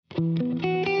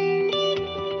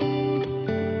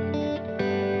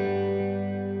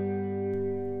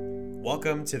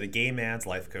Welcome to the Gay Man's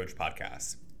Life Coach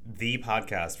podcast, the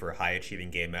podcast for high-achieving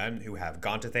gay men who have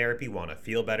gone to therapy, want to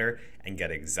feel better, and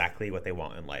get exactly what they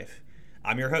want in life.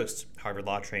 I'm your host, Harvard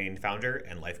Law-trained founder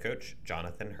and life coach,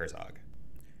 Jonathan Herzog.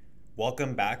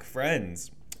 Welcome back,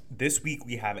 friends. This week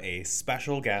we have a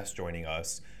special guest joining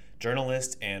us,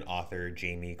 journalist and author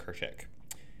Jamie Kirchick.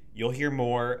 You'll hear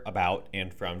more about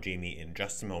and from Jamie in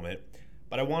just a moment,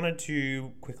 but I wanted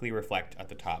to quickly reflect at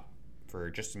the top for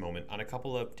just a moment on a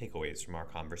couple of takeaways from our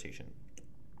conversation.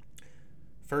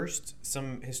 First,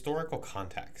 some historical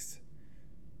context.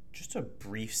 Just a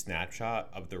brief snapshot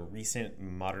of the recent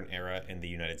modern era in the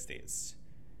United States.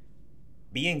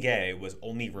 Being gay was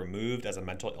only removed as a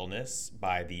mental illness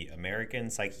by the American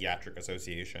Psychiatric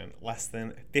Association less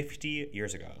than 50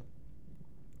 years ago.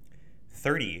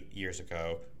 30 years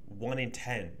ago, 1 in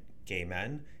 10 gay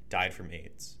men died from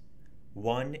AIDS.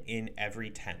 1 in every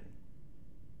 10.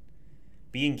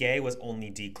 Being gay was only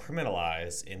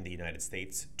decriminalized in the United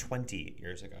States 20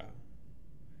 years ago.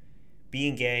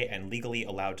 Being gay and legally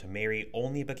allowed to marry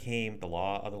only became the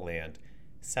law of the land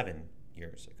 7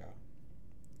 years ago.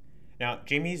 Now,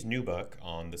 Jamie's new book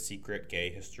on the secret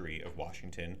gay history of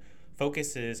Washington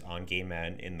focuses on gay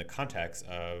men in the context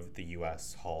of the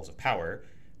U.S. halls of power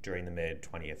during the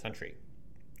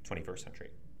mid-21st century.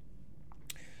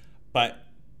 But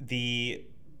the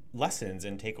lessons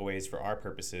and takeaways for our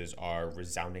purposes are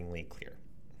resoundingly clear.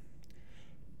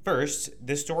 First,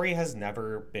 this story has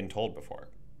never been told before.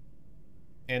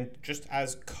 And just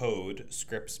as code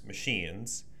scripts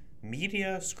machines,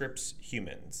 media scripts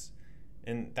humans.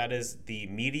 And that is, the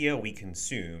media we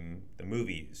consume, the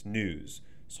movies, news,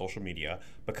 social media,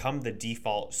 become the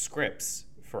default scripts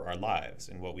for our lives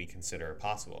and what we consider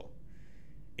possible.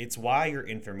 It's why your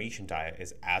information diet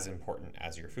is as important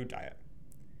as your food diet.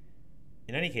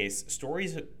 In any case,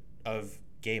 stories of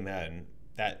gay men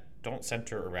that don't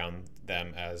center around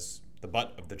them as the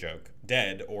butt of the joke,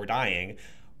 dead or dying,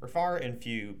 are far and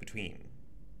few between.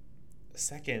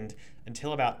 Second,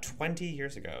 until about 20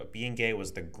 years ago, being gay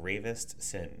was the gravest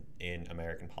sin in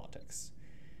American politics.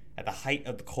 At the height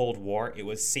of the Cold War, it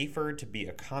was safer to be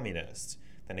a communist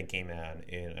than a gay man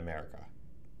in America.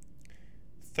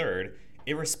 Third,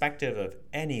 irrespective of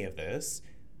any of this,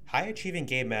 high-achieving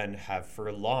gay men have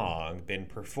for long been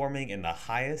performing in the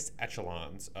highest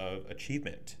echelons of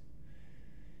achievement,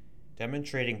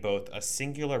 demonstrating both a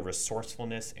singular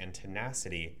resourcefulness and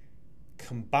tenacity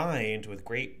combined with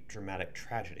great dramatic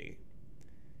tragedy.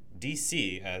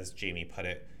 DC, as Jamie put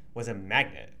it, was a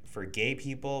magnet for gay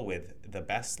people with the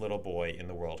best little boy in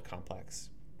the world complex.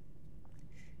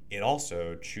 It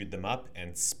also chewed them up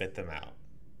and spit them out,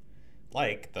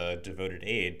 like the devoted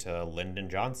aide to Lyndon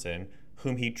Johnson,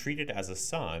 whom he treated as a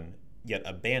son, yet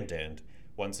abandoned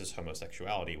once his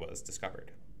homosexuality was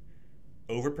discovered.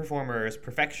 Overperformers,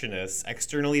 perfectionists,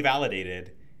 externally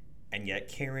validated, and yet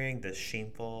carrying this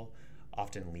shameful,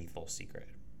 often lethal secret.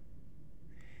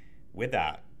 With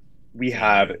that, we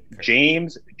have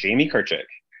Jamie Kirchick,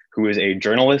 who is a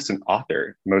journalist and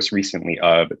author, most recently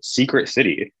of Secret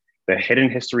City, The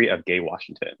Hidden History of Gay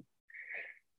Washington.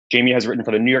 Jamie has written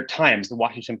for the New York Times, the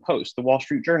Washington Post, the Wall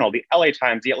Street Journal, the LA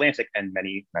Times, the Atlantic, and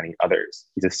many, many others.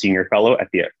 He's a senior fellow at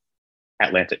the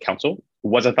Atlantic Council,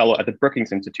 was a fellow at the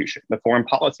Brookings Institution, the Foreign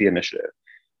Policy Initiative,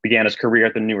 began his career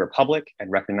at the New Republic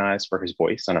and recognized for his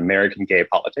voice on American gay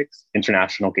politics,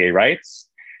 international gay rights,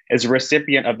 is a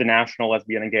recipient of the National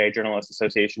Lesbian and Gay Journalists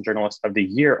Association Journalist of the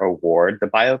Year Award. The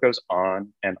bio goes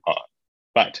on and on.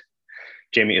 But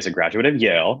Jamie is a graduate of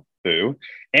Yale, boo,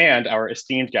 and our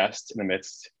esteemed guest in the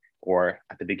midst or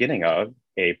at the beginning of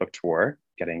a book tour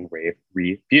getting rave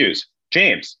reviews.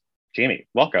 Jamie,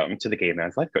 welcome to the Gay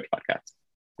Man's Life Coach podcast.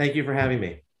 Thank you for having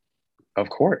me.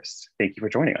 Of course. Thank you for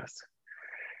joining us.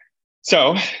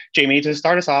 So, Jamie, to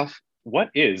start us off, what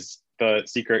is the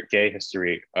secret gay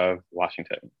history of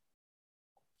Washington?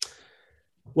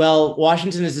 Well,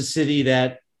 Washington is a city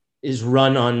that is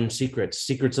run on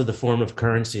secrets of the form of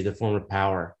currency, the form of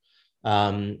power.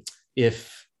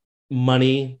 If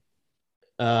money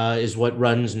is what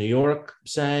runs New York,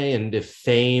 say, and if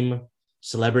fame,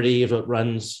 celebrity is what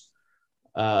runs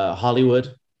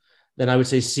Hollywood, then I would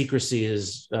say secrecy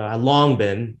has long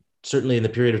been, certainly in the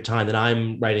period of time that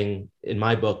I'm writing in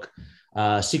my book,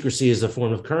 secrecy is a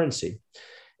form of currency.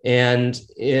 And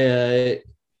in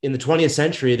the 20th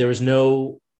century, there was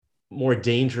no more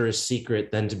dangerous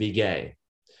secret than to be gay.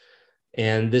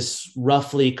 And this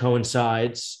roughly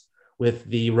coincides with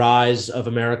the rise of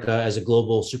America as a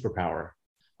global superpower.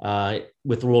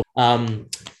 With the world.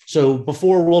 So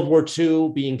before World War II,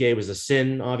 being gay was a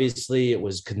sin, obviously. It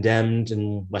was condemned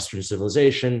in Western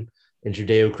civilization, in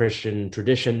Judeo-Christian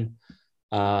tradition.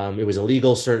 It was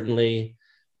illegal, certainly,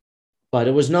 but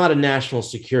it was not a national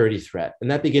security threat.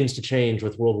 And that begins to change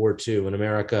with World War II, when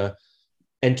America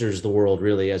enters the world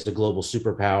really as a global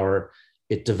superpower.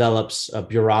 It develops a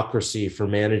bureaucracy for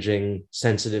managing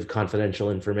sensitive,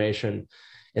 confidential information.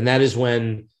 And that is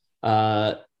when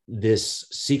this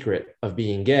secret of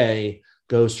being gay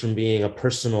goes from being a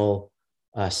personal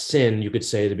sin, you could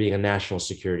say, to being a national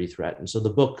security threat. And so the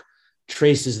book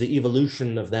traces the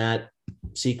evolution of that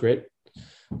secret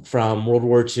from World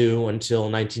War II until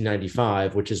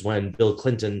 1995, which is when Bill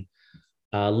Clinton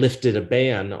lifted a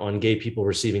ban on gay people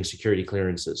receiving security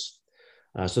clearances.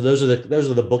 So those are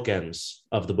the bookends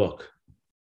of the book.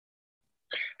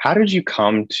 How did you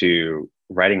come to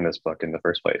writing this book in the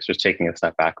first place? Just taking a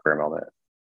step back for a moment.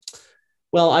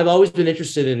 Well, I've always been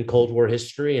interested in Cold War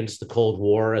history and just the Cold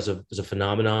War as a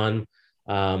phenomenon.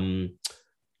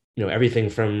 Everything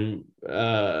from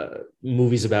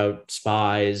movies about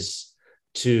spies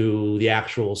to the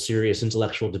actual serious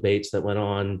intellectual debates that went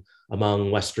on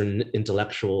among Western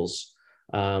intellectuals.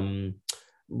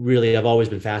 Really, I've always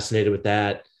been fascinated with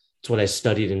that. It's what I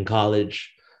studied in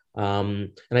college.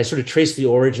 And I sort of traced the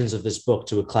origins of this book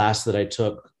to a class that I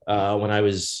took when I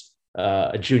was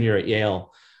a junior at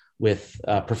Yale with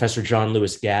Professor John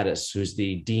Lewis Gaddis, who's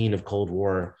the dean of Cold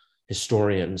War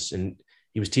historians. And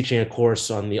he was teaching a course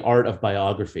on the art of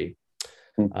biography.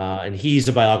 And he's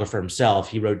a biographer himself.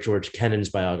 He wrote George Kennan's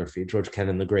biography, George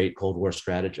Kennan, the great Cold War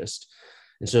strategist.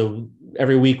 And so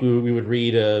every week we would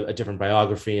read a different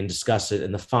biography and discuss it.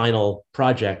 And the final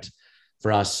project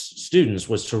for us students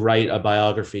was to write a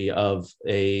biography of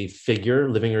a figure,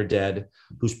 living or dead,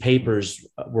 whose papers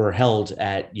were held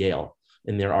at Yale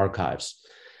in their archives.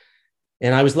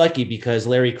 And I was lucky because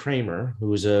Larry Kramer, who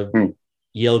was a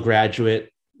Yale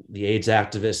graduate, the AIDS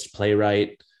activist,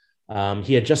 playwright,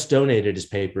 he had just donated his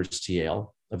papers to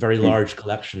Yale, a very large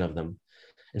collection of them.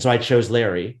 And so I chose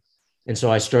Larry. And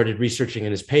so I started researching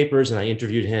in his papers, and I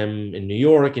interviewed him in New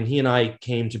York, and he and I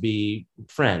came to be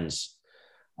friends.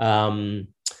 And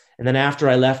then after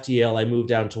I left Yale, I moved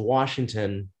down to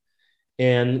Washington,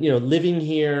 and, living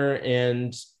here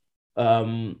and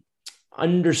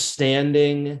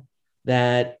understanding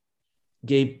that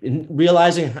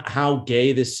realizing how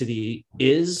gay this city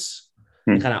is,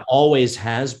 kind of always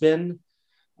has been,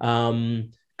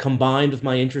 combined with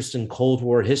my interest in Cold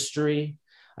War history,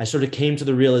 I sort of came to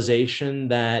the realization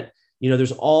that,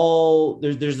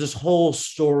 there's this whole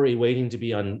story waiting to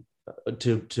be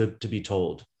to be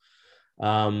told.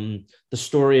 The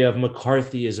story of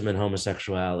McCarthyism and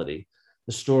homosexuality,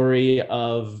 the story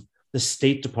of the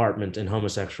State Department and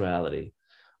homosexuality,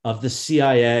 of the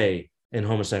CIA and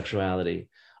homosexuality,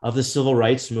 of the civil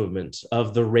rights movement,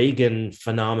 of the Reagan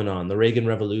phenomenon, the Reagan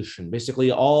Revolution,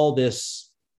 basically all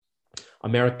this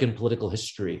American political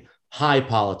history, high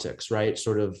politics, right?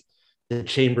 Sort of the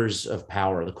chambers of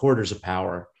power, the quarters of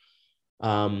power.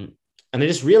 And I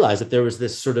just realized that there was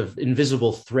this sort of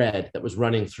invisible thread that was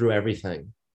running through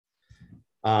everything.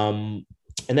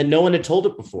 And that no one had told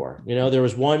it before. There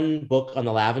was one book on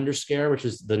the Lavender Scare, which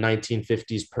is the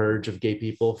 1950s purge of gay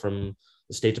people from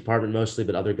the State Department mostly,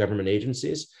 but other government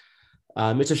agencies.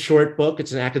 It's a short book.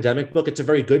 It's an academic book. It's a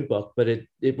very good book, but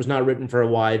it was not written for a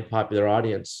wide popular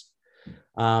audience.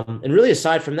 And really,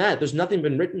 aside from that, there's nothing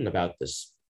been written about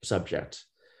this subject.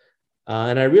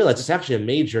 And I realized it's actually a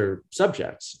major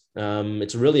subject.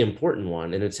 It's a really important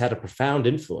one, and it's had a profound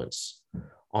influence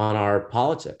on our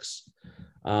politics.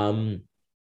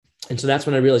 And so that's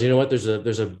when I realized,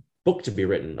 there's a book to be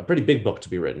written, a pretty big book to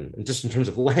be written, and just in terms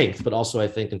of length, but also I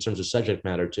think in terms of subject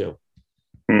matter too.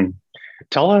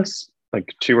 Tell us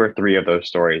like 2 or 3 of those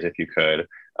stories, if you could,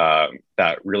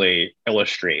 that really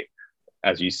illustrate,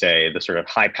 as you say, the sort of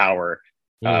high power,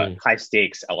 high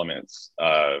stakes elements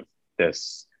of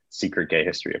this secret gay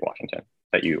history of Washington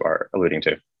that you are alluding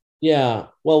to. Yeah,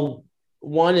 well,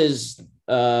 one is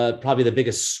probably the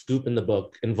biggest scoop in the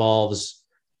book, involves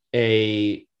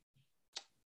a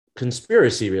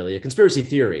conspiracy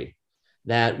theory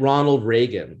that Ronald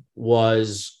Reagan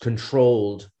was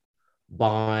controlled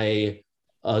by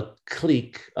a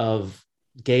clique of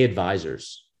gay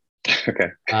advisors. Okay.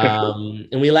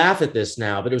 And we laugh at this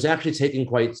now, but it was actually taken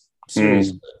quite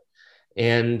seriously.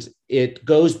 And it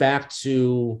goes back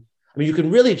to, you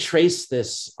can really trace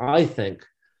this, I think,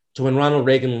 to when Ronald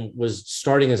Reagan was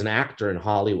starting as an actor in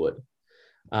Hollywood.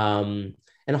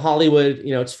 And Hollywood,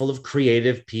 it's full of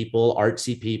creative people,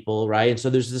 artsy people, right? And so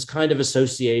there's this kind of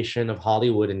association of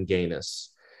Hollywood and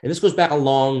gayness. And this goes back a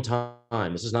long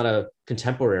time. This is not a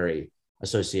contemporary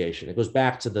association. It goes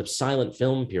back to the silent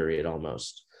film period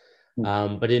almost.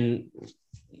 But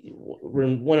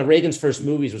one of Reagan's first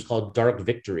movies was called Dark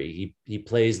Victory. He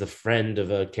plays the friend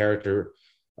of a character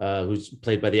who's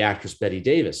played by the actress Betty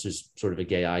Davis, who's sort of a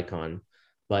gay icon.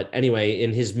 But anyway,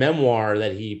 in his memoir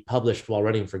that he published while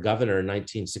running for governor in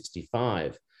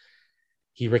 1965,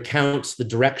 he recounts the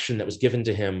direction that was given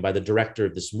to him by the director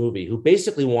of this movie, who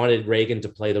basically wanted Reagan to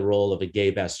play the role of a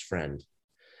gay best friend.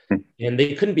 And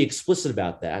they couldn't be explicit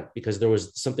about that because there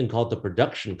was something called the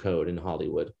production code in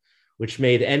Hollywood, which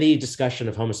made any discussion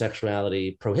of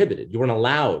homosexuality prohibited. You weren't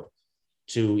allowed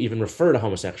to even refer to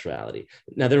homosexuality.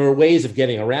 Now, there were ways of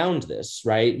getting around this,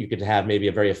 right? You could have maybe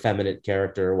a very effeminate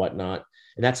character or whatnot,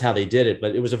 and that's how they did it.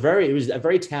 But it was a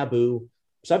very taboo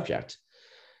subject.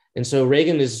 And so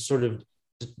Reagan is sort of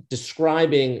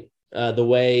describing the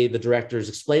way the director is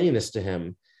explaining this to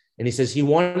him. And he says, he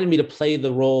wanted me to play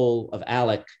the role of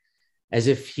Alec as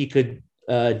if he could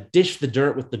dish the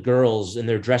dirt with the girls in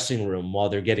their dressing room while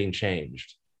they're getting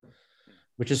changed,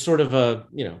 which is sort of a,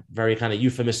 very kind of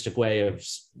euphemistic way of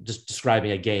just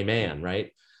describing a gay man,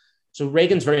 right? So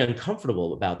Reagan's very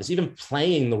uncomfortable about this. Even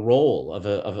playing the role of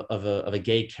a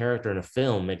gay character in a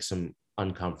film makes him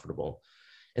uncomfortable.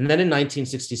 And then in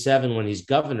 1967, when he's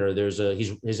governor,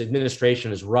 his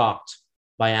administration is rocked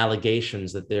by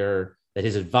allegations that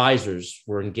his advisors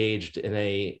were engaged in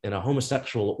a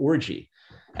homosexual orgy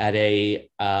at a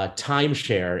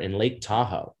timeshare in Lake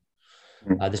Tahoe.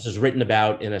 This was written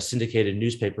about in a syndicated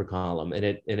newspaper column, and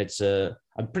it's a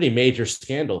pretty major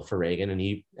scandal for Reagan, and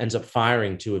he ends up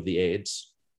firing two of the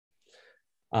aides.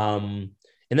 And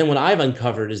then what I've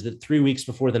uncovered is that 3 weeks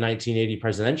before the 1980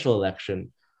 presidential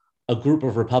election, a group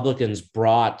of Republicans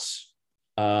brought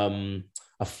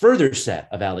a further set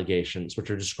of allegations, which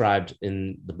are described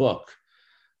in the book,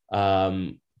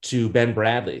 to Ben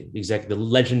Bradley, the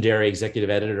legendary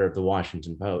executive editor of the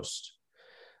Washington Post,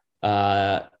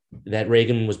 that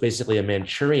Reagan was basically a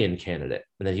Manchurian candidate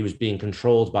and that he was being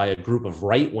controlled by a group of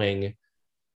right-wing,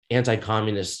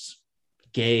 anti-communist,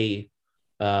 gay,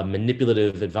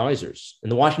 manipulative advisors.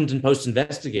 And the Washington Post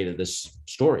investigated this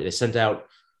story. They sent out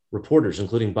reporters,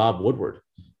 including Bob Woodward,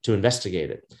 to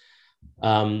investigate it.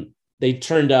 They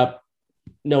turned up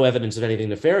no evidence of anything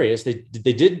nefarious. They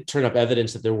did turn up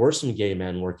evidence that there were some gay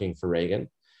men working for Reagan,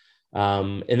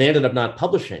 and they ended up not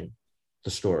publishing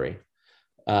the story.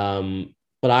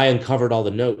 But I uncovered all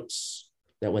the notes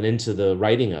that went into the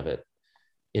writing of it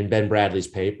in Ben Bradley's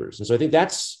papers. And so I think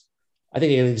that's an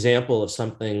example of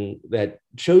something that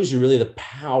shows you really the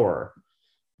power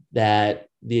that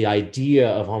the idea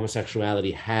of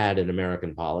homosexuality had in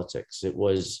American politics. It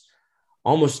was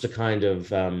almost a kind of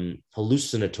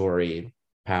hallucinatory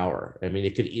power. I mean,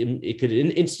 it could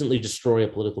instantly destroy a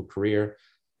political career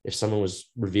if someone was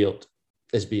revealed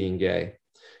as being gay.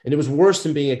 And it was worse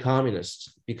than being a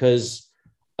communist, because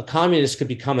a communist could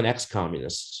become an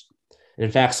ex-communist. And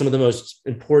in fact, some of the most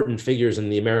important figures in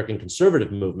the American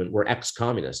conservative movement were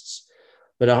ex-communists.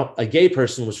 But a gay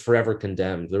person was forever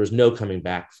condemned. There was no coming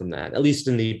back from that, at least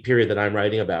in the period that I'm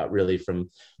writing about, really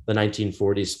from the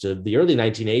 1940s to the early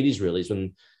 1980s, really, is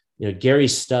when Gary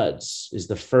Studs is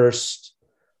the first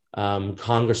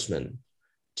congressman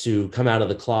to come out of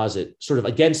the closet, sort of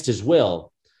against his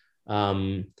will.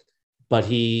 But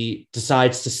he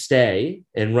decides to stay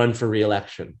and run for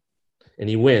re-election, and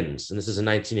he wins. And this is in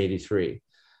 1983.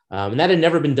 And that had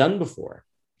never been done before.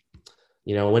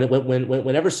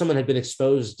 Whenever someone had been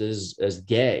exposed as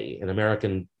gay in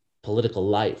American political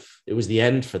life, it was the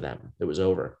end for them. It was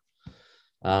over.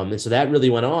 And so that really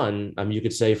went on, you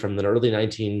could say, from the early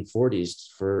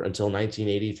 1940s until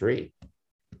 1983.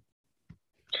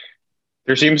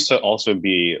 There seems to also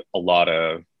be a lot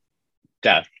of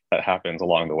death that happens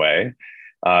along the way.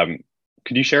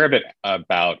 Could you share a bit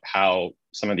about how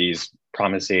some of these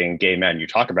promising gay men you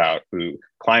talk about, who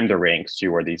climbed the ranks,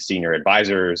 who were these senior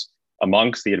advisors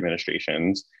amongst the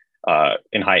administrations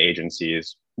in high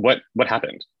agencies, what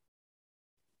happened?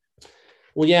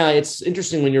 Well, yeah, it's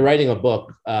interesting when you're writing a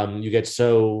book, you get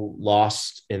so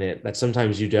lost in it that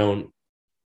sometimes you don't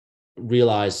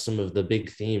realize some of the big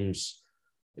themes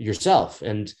yourself.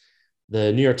 And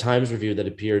the New York Times review that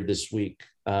appeared this week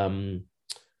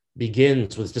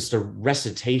begins with just a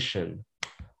recitation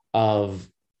of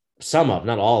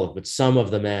not all of, but some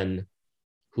of the men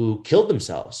who killed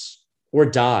themselves or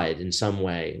died in some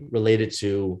way related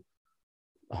to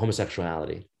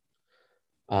homosexuality.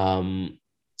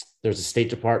 There's a State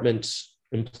Department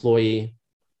employee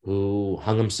who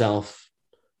hung himself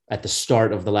at the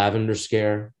start of the Lavender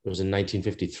Scare. It was in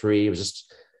 1953. It was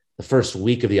just the first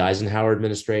week of the Eisenhower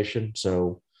administration.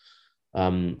 So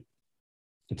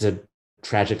it's a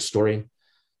tragic story.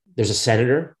 There's a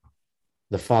senator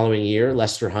the following year,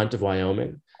 Lester Hunt of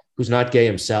Wyoming, who's not gay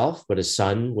himself, but his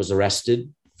son was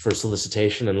arrested for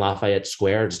solicitation in Lafayette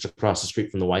Square, just across the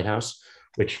street from the White House,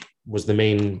 which was the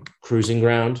main cruising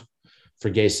ground for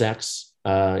gay sex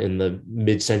in the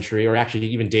mid-century, or actually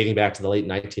even dating back to the late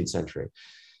 19th century.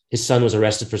 His son was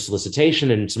arrested for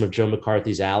solicitation, and some of Joe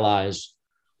McCarthy's allies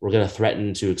were going to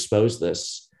threaten to expose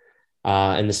this.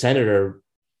 And the senator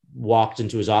walked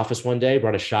into his office one day,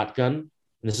 brought a shotgun.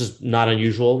 And this is not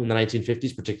unusual in the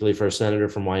 1950s, particularly for a senator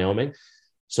from Wyoming.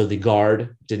 So the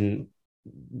guard didn't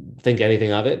think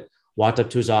anything of it, walked up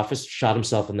to his office, shot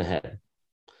himself in the head.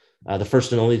 The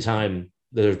first and only time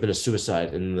that there's been a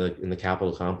suicide in the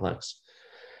Capitol complex.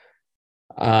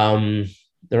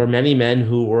 There are many men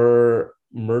who were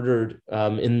murdered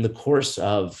in the course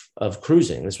of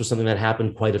cruising. This was something that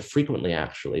happened quite frequently,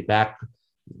 actually, back,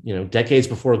 decades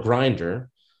before Grindr,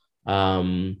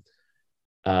 when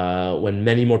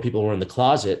many more people were in the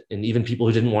closet, and even people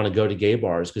who didn't want to go to gay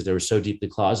bars because they were so deeply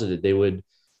closeted, they would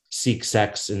seek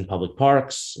sex in public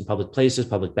parks, in public places,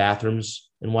 public bathrooms,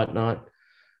 and whatnot.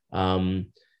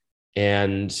 And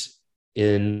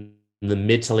in the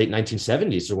mid to late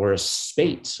 1970s, there were a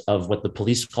spate of what the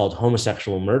police called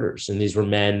homosexual murders. And these were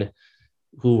men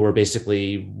who were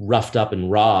basically roughed up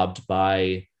and robbed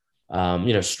by,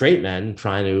 straight men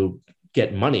trying to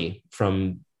get money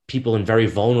from people in very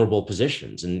vulnerable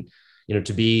positions. And,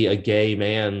 to be a gay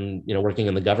man, working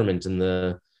in the government in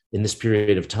this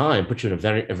period of time puts you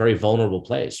in a very vulnerable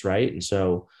place, right? And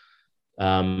so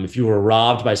if you were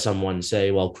robbed by someone,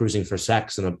 say, while cruising for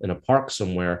sex in a park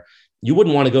somewhere, you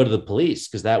wouldn't want to go to the police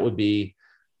because that would be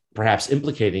perhaps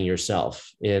implicating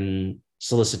yourself in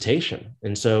solicitation.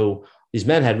 And so these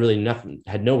men had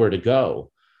nowhere to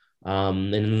go.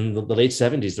 And in the late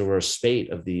 70s, there were a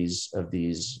spate of these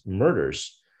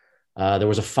murders. There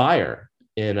was a fire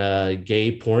in a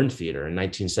gay porn theater in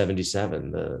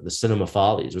 1977, the Cinema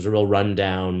Follies. It was a real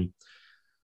rundown,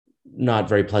 not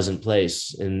very pleasant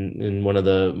place in one of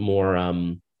the more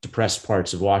depressed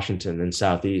parts of Washington and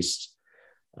Southeast.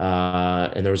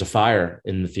 And there was a fire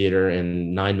in the theater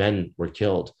and 9 men were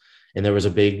killed. And there was a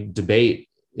big debate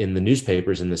in the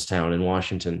newspapers in this town in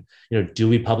Washington, do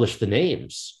we publish the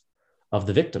names of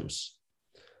the victims?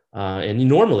 And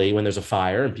normally when there's a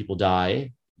fire and people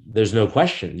die, there's no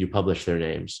question you publish their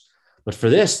names. But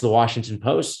for this, the Washington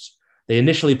Post, they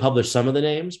initially published some of the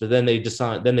names, but then they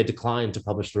declined to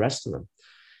publish the rest of them.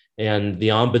 And the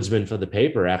ombudsman for the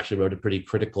paper actually wrote a pretty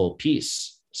critical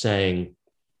piece saying,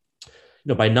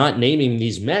 by not naming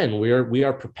these men, we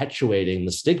are perpetuating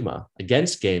the stigma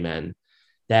against gay men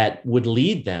that would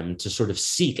lead them to sort of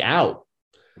seek out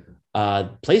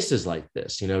places like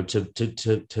this,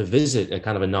 to visit a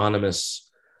kind of anonymous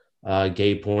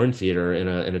gay porn theater in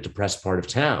a depressed part of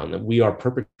town. That we are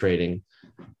perpetrating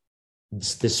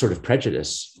this sort of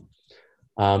prejudice.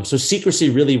 So secrecy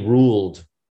really ruled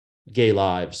gay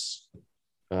lives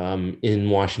in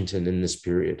Washington in this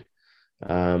period.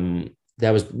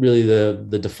 That was really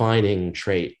the defining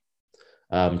trait.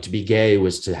 To be gay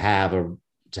was to have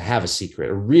a secret,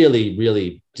 a really,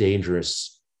 really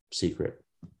dangerous secret.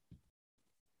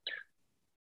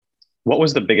 What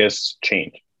was the biggest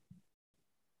change,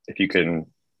 if you can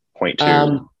point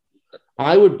to?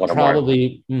 I would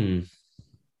probably.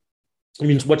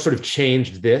 What sort of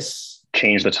changed this?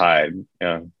 Change the tide.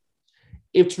 Yeah.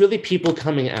 It's really people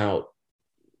coming out,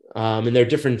 and there are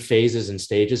different phases and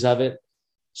stages of it.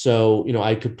 So,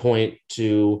 I could point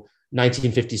to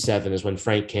 1957 is when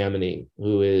Frank Kameny,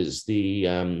 who is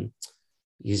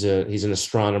he's an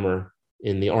astronomer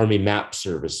in the Army Map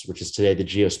Service, which is today the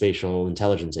Geospatial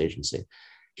Intelligence Agency.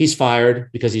 He's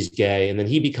fired because he's gay. And then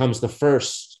he becomes the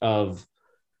first of,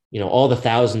 all the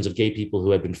thousands of gay people who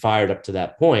had been fired up to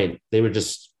that point. They would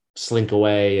just slink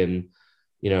away and,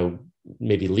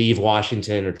 maybe leave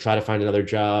Washington or try to find another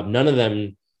job. None of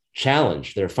them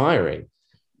challenged their firing.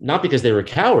 Not because they were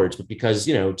cowards, but because,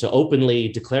 to openly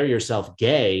declare yourself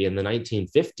gay in the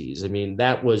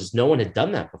 1950s, no one had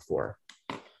done that before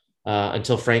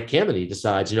until Frank Kameny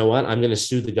decides, I'm going to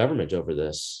sue the government over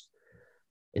this.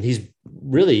 And he's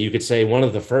really, you could say, one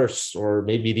of the first, or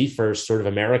maybe the first sort of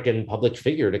American public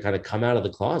figure to kind of come out of the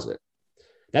closet.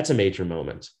 That's a major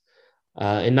moment.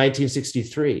 In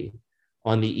 1963,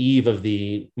 on the eve of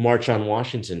the March on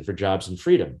Washington for Jobs and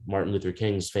Freedom, Martin Luther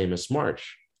King's famous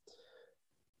march,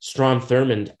 Strom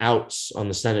Thurmond outs on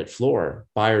the Senate floor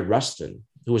Bayard Rustin,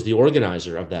 who was the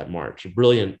organizer of that march, a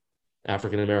brilliant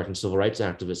African-American civil rights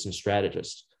activist and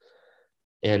strategist.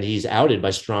 And he's outed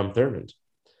by Strom Thurmond.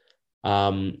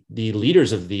 The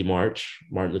leaders of the march,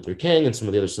 Martin Luther King and some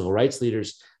of the other civil rights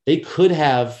leaders, they could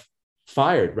have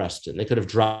fired Rustin. They could have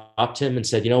dropped him and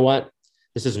said,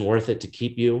 this isn't worth it to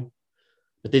keep you.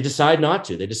 But they decide not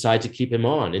to. They decide to keep him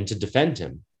on and to defend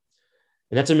him.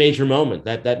 And that's a major moment.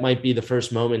 That might be the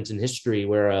first moment in history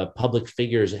where a public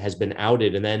figure has been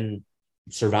outed and then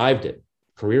survived it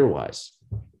career-wise.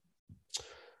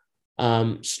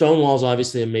 Stonewall is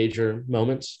obviously a major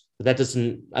moment, but I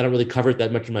don't really cover it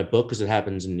that much in my book because it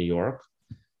happens in New York.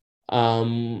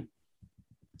 I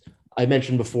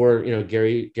mentioned before,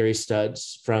 Gary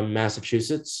Studs from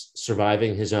Massachusetts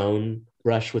surviving his own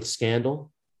brush with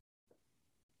scandal.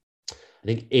 I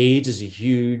think AIDS is a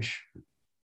huge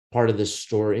part of this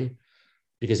story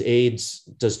because AIDS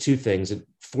does two things. It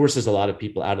forces a lot of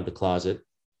people out of the closet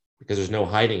because there's no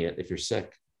hiding it if you're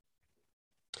sick.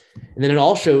 And then it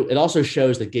also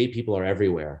shows that gay people are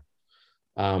everywhere,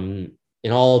 in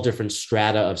all different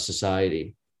strata of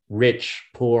society, rich,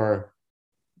 poor,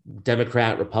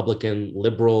 Democrat, Republican,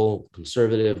 liberal,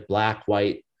 conservative, black,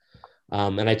 white.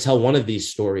 And I tell one of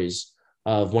these stories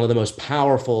of one of the most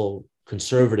powerful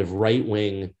conservative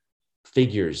right-wing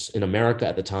figures in America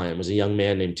at the time was a young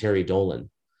man named Terry Dolan,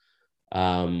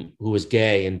 who was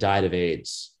gay and died of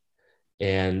AIDS.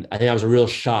 And I think that was a real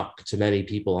shock to many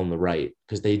people on the right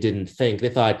because they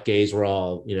thought gays were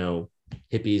all,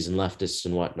 hippies and leftists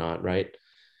and whatnot, right?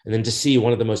 And then to see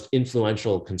one of the most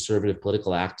influential conservative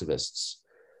political activists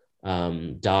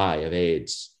die of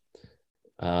AIDS,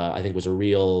 I think was a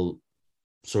real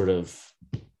sort of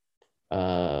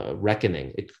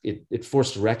reckoning. It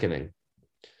forced a reckoning.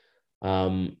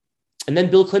 And then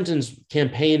Bill Clinton's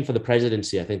campaign for the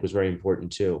presidency, I think, was very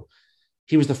important too.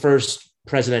 He was the first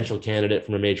presidential candidate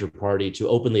from a major party to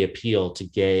openly appeal to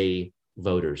gay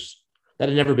voters. That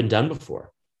had never been done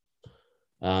before.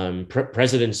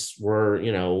 Presidents were,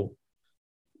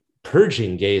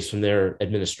 purging gays from their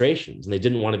administrations, and they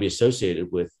didn't want to be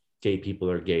associated with gay people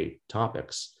or gay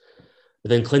topics. But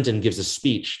then Clinton gives a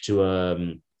speech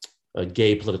to a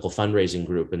gay political fundraising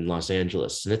group in Los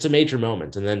Angeles, and it's a major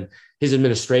moment. And then his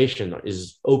administration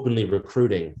is openly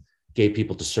recruiting gay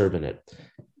people to serve in it.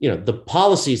 The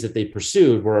policies that they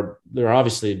pursued were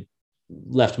obviously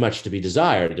left much to be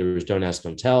desired. There was Don't Ask,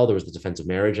 Don't Tell. There was the Defense of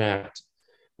Marriage Act,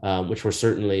 which were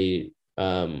certainly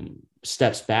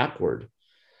steps backward.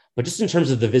 But just in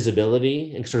terms of the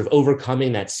visibility and sort of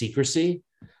overcoming that secrecy,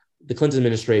 the Clinton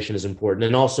administration is important.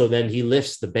 And also then he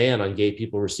lifts the ban on gay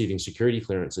people receiving security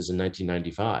clearances in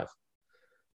 1995,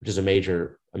 which is a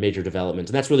major development.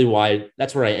 And that's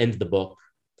where I end the book,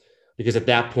 because at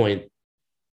that point,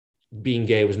 being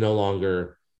gay was no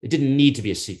longer, it didn't need to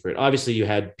be a secret. Obviously, you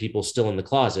had people still in the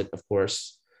closet, of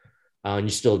course, and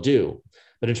you still do.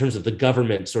 But in terms of the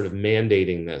government sort of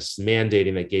mandating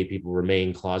that gay people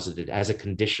remain closeted as a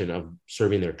condition of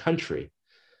serving their country,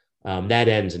 that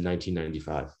ends in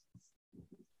 1995.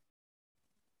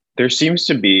 There seems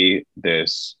to be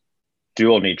this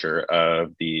dual nature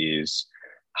of these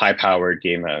high-powered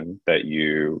gay men that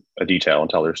you detail and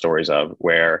tell their stories of,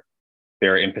 where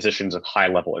they're in positions of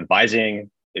high-level advising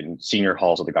in senior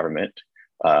halls of the government.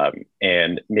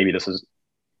 And maybe this is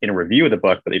in a review of the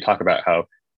book, but they talk about how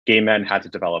gay men had to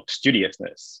develop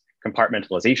studiousness,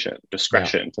 compartmentalization,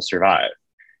 discretion to survive.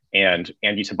 And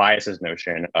Andy Tobias's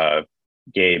notion of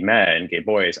gay men, gay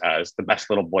boys, as the best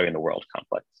little boy in the world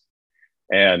complex.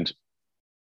 And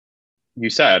you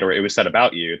said, or it was said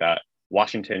about you, that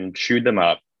Washington chewed them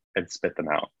up and spit them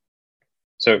out.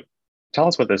 So tell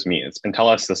us what this means, and tell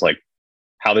us this,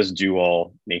 how this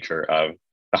dual nature of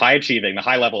the high achieving, the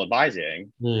high level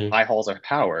advising, high halls of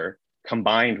power,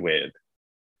 combined with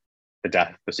the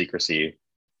death, the secrecy,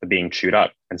 the being chewed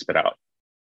up and spit out.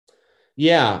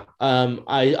 Yeah,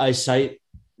 I cite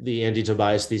the Andy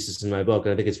Tobias thesis in my book,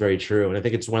 and I think it's very true. And I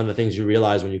think it's one of the things you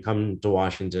realize when you come to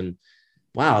Washington.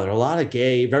 Wow, there are a lot of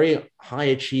gay, very high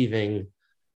achieving,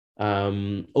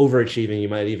 overachieving, you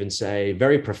might even say,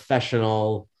 very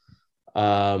professional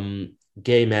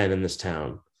gay men in this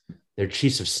town. They're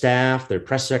chiefs of staff, they're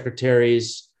press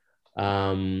secretaries.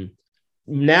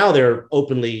 Now they're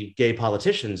openly gay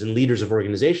politicians and leaders of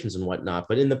organizations and whatnot.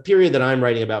 But in the period that I'm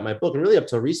writing about my book, and really up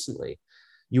till recently,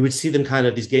 you would see them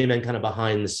these gay men kind of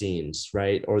behind the scenes,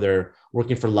 right? Or they're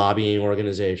working for lobbying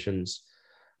organizations.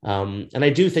 And I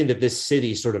do think that this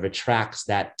city sort of attracts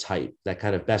that type, that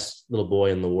kind of best little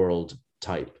boy in the world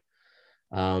type.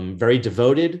 Very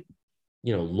devoted,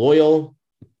 loyal,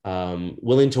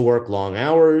 willing to work long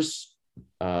hours,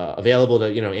 available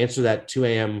to, answer that 2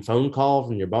 a.m. phone call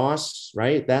from your boss,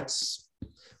 right? That's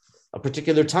a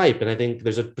particular type. And I think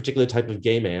there's a particular type of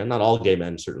gay man, not all gay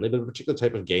men certainly, but a particular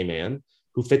type of gay man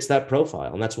who fits that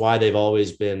profile. And that's why they've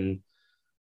always been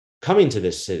coming to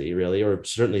this city, really, or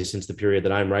certainly since the period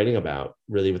that I'm writing about,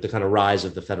 really, with the kind of rise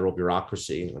of the federal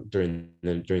bureaucracy during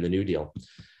the New Deal.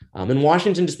 And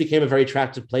Washington just became a very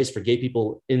attractive place for gay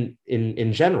people in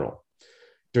general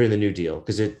during the New Deal,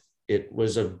 because it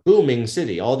was a booming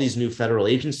city. All these new federal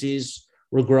agencies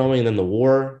were growing, and then the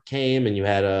war came, and you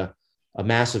had a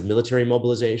massive military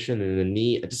mobilization and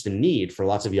a need for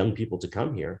lots of young people to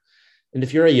come here. And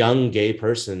if you're a young gay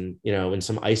person, in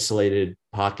some isolated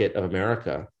pocket of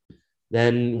America,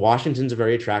 then Washington's a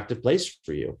very attractive place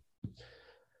for you.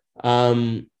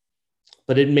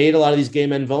 But it made a lot of these gay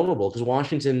men vulnerable, because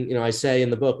Washington, I say in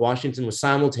the book, Washington was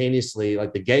simultaneously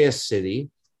like the gayest city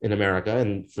in America,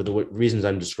 and for the reasons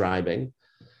I'm describing,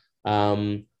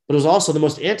 but it was also the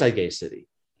most anti-gay city.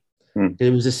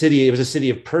 It was a city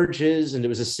of purges, and it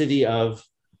was a city of,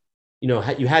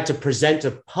 you had to present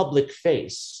a public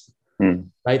face,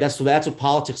 right? That's what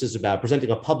politics is about,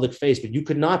 presenting a public face, but you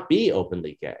could not be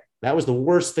openly gay. That was the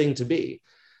worst thing to be.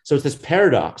 So it's this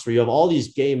paradox where you have all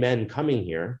these gay men coming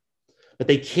here, but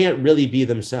they can't really be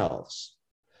themselves.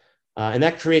 And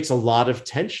that creates a lot of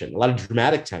tension, a lot of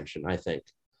dramatic tension, I think,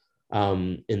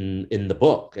 in the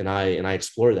book. And I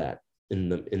explore that in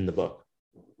the book.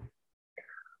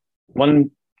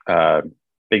 One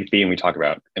big theme we talk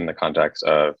about in the context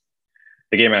of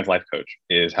the gay man's life coach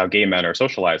is how gay men are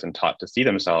socialized and taught to see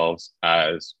themselves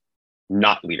as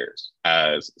not leaders,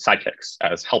 as sidekicks,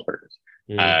 as helpers,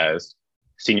 as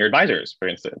senior advisors, for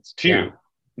instance, to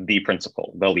the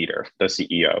principal, the leader, the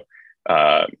CEO,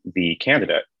 the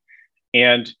candidate.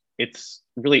 And it's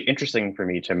really interesting for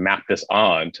me to map this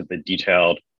on to the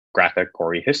detailed graphic,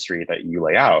 gory history that you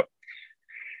lay out.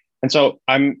 And so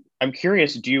I'm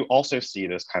curious, do you also see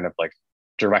this kind of like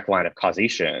direct line of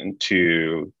causation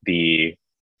to the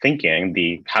thinking,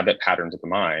 the habit patterns of the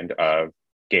mind of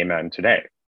gay men today?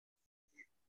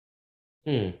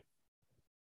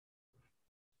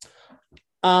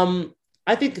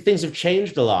 I think things have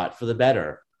changed a lot for the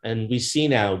better. And we see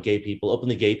now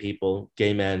openly gay people,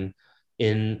 gay men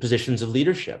in positions of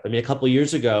leadership. I mean, a couple of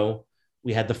years ago,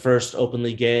 we had the first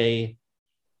openly gay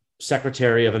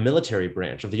secretary of a military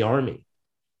branch of the Army,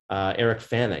 Eric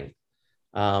Fanning.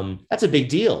 That's a big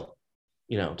deal,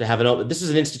 to have this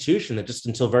is an institution that just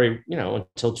until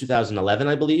 2011,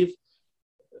 I believe,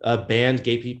 banned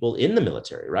gay people in the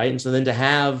military, right? And so then to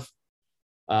have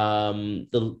the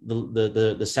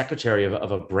secretary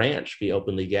of a branch be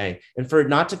openly gay, and for it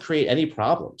not to create any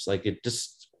problems,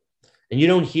 and you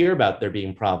don't hear about there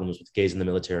being problems with gays in the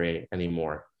military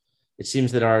anymore. It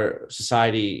seems that our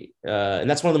society, and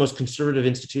that's one of the most conservative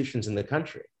institutions in the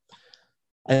country.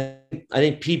 I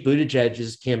think Pete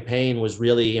Buttigieg's campaign was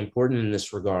really important in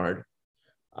this regard.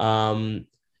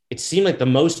 It seemed like the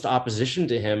most opposition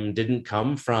to him didn't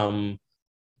come from,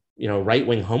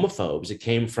 right-wing homophobes. It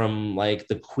came from like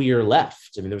the queer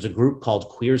left. I mean, there was a group called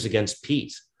Queers Against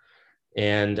Pete.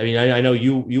 And I mean, I know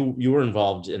you were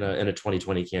involved in a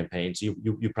 2020 campaign, so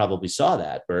you probably saw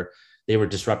that, where they were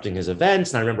disrupting his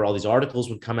events. And I remember all these articles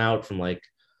would come out from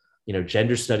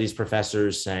gender studies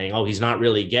professors saying, oh, he's not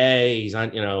really gay. He's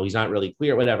not really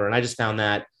queer, whatever. And I just found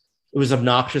that it was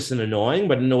obnoxious and annoying,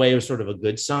 but in a way it was sort of a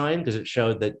good sign, because it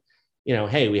showed that,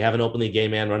 hey, we have an openly gay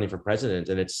man running for president,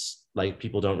 and it's like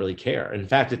people don't really care. In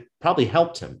fact, it probably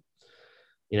helped him.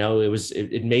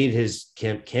 It made his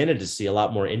candidacy a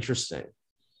lot more interesting.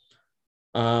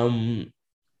 So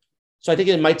I think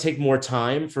it might take more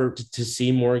time to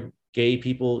see more gay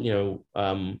people,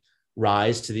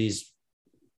 rise to these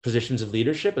positions of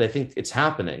leadership, but I think it's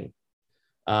happening.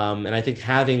 And I think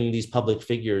having these public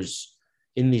figures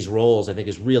in these roles, I think,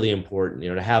 is really important,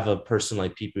 to have a person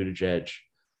like Pete Buttigieg,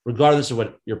 regardless of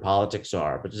what your politics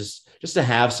are, but just to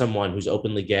have someone who's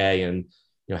openly gay and,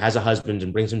 has a husband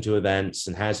and brings him to events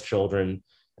and has children,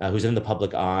 who's in the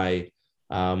public eye.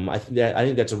 I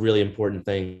think that's a really important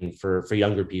thing for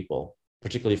younger people,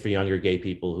 particularly for younger gay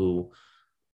people who,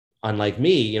 unlike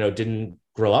me, didn't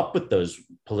grow up with those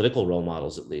political role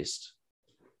models, at least.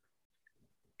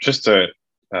 Just to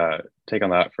take on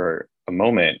that for a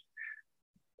moment,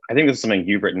 I think this is something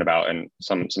you've written about and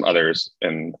some others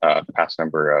in the past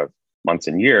number of months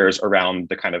and years, around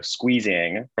the kind of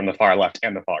squeezing from the far left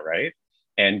and the far right,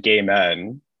 and gay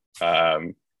men,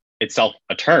 itself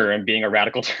a term, being a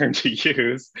radical term to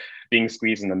use, being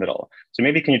squeezed in the middle. So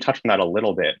maybe can you touch on that a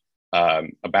little bit,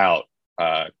 about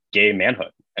gay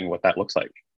manhood and what that looks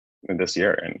like in this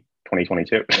year in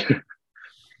 2022?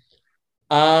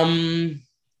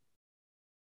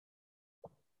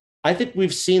 I think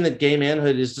we've seen that gay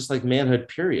manhood is just like manhood,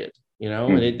 period.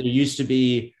 And there used to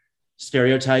be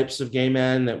stereotypes of gay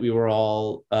men that we were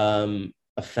all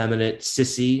effeminate,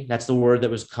 sissy. That's the word that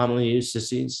was commonly used,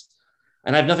 sissies.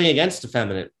 And I have nothing against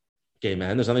effeminate gay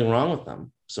men. There's nothing wrong with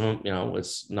them. So,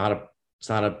 it's not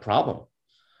a problem.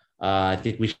 I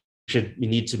think we we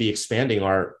need to be expanding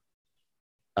our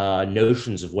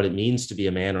notions of what it means to be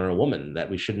a man or a woman, that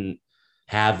we shouldn't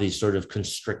have these sort of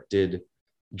constricted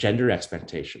gender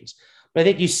expectations. But I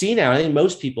think you see now, I think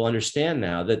most people understand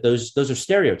now that those are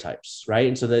stereotypes, right?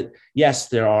 And so that, yes,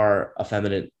 there are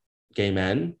effeminate gay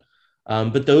men,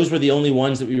 but those were the only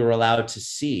ones that we were allowed to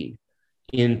see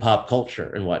in pop culture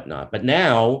and whatnot. But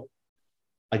now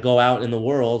I go out in the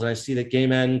world and I see that gay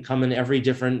men come in every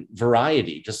different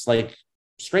variety, just like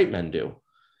straight men do.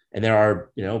 And there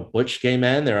are, butch gay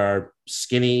men, there are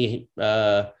skinny,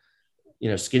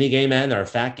 skinny gay men, there are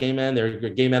fat gay men, there are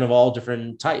gay men of all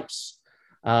different types.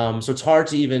 So it's hard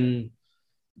to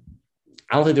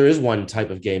I don't think there is one type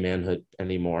of gay manhood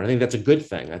anymore. I think that's a good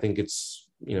thing. I think it's,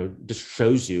 just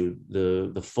shows you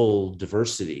the full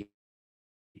diversity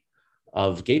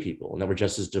of gay people, and that we're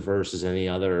just as diverse as any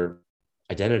other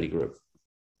identity group.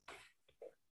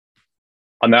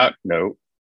 On that note,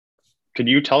 could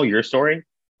you tell your story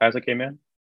as a gay man?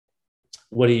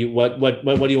 What do you want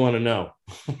to know?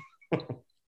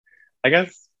 I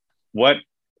guess what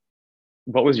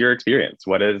was your experience?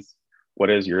 What is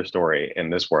your story in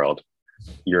this world?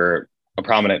 You're a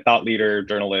prominent thought leader,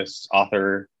 journalist,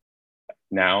 author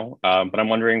now, but I'm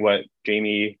wondering what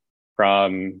Jamie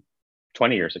from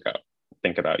 20 years ago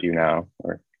think about you now,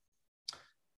 or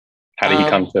how did he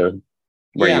come to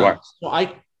where you are? So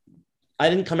I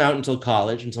didn't come out until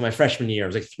college, until my freshman year. I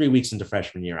was like 3 weeks into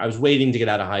freshman year. I was waiting to get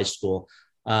out of high school.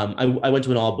 I went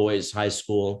to an all boys high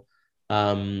school,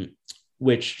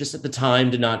 which just at the time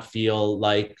did not feel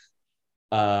like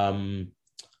a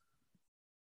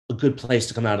good place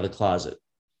to come out of the closet.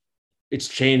 It's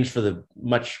changed for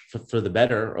the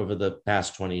better over the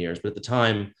past 20 years. But at the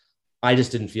time, I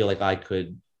just didn't feel like I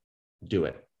could do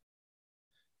it.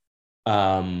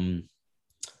 But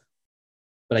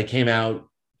I came out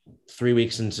 3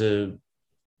 weeks into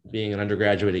being an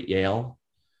undergraduate at Yale.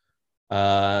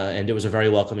 And it was a very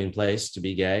welcoming place to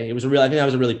be gay. I think that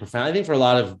was a really profound, I think for a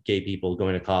lot of gay people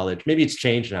going to college, maybe it's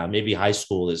changed now. Maybe high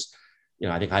school is,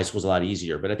 I think high school is a lot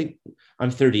easier, but I think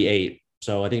I'm 38.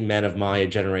 So I think men of my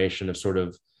generation, of sort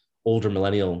of older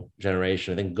millennial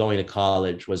generation, I think going to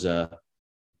college was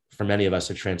for many of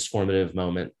us, a transformative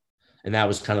moment. And that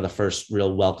was kind of the first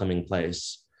real welcoming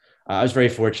place. I was very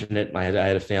fortunate. I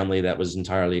had a family that was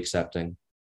entirely accepting.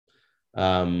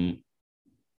 And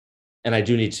I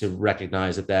do need to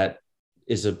recognize that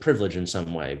is a privilege in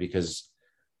some way, because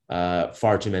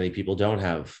far too many people don't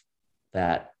have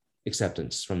that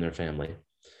acceptance from their family.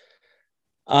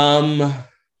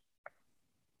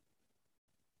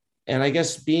 And I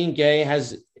guess being gay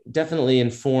has definitely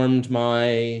informed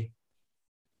my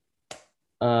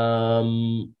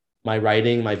my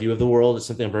writing, my view of the world. It's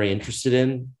something I'm very interested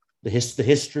in. The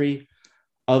history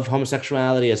of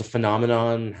homosexuality as a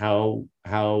phenomenon, how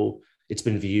it's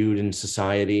been viewed in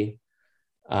society,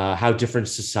 how different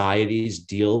societies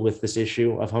deal with this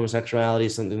issue of homosexuality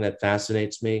is something that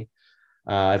fascinates me.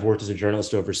 I've worked as a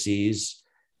journalist overseas.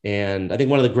 And I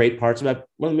think one of the great parts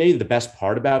maybe the best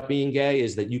part about being gay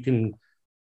is that you can,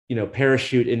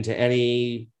 parachute into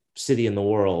any city in the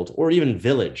world or even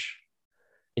village,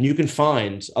 and you can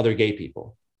find other gay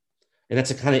people. And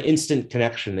that's a kind of instant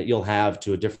connection that you'll have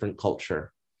to a different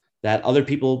culture that other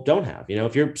people don't have.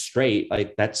 If you're straight,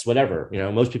 like that's whatever,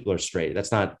 most people are straight.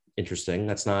 That's not interesting.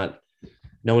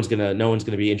 No one's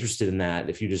gonna be interested in that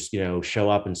if you just, show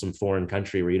up in some foreign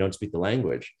country where you don't speak the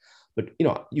language. But,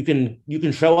 you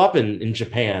can show up in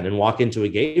Japan and walk into a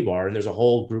gay bar and there's a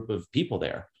whole group of people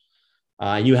there.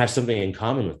 And you have something in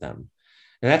common with them.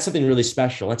 And that's something really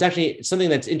special. It's actually something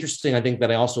that's interesting, I think,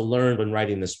 that I also learned when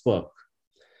writing this book,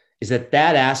 is that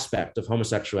aspect of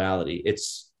homosexuality,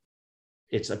 its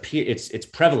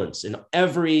prevalence in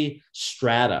every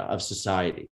strata of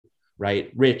society,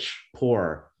 right? Rich,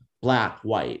 poor, Black,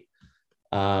 white,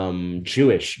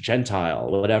 Jewish,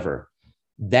 Gentile, whatever.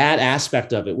 That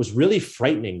aspect of it was really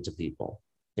frightening to people.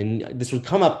 And this would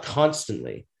come up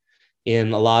constantly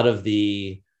in a lot of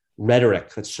the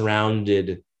rhetoric that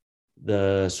surrounded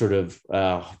the sort of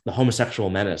the homosexual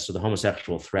menace or the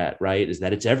homosexual threat, right? Is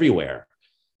that it's everywhere.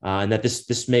 And that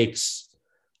this makes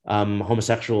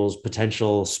homosexuals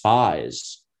potential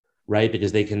spies, right?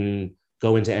 Because they can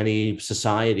go into any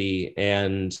society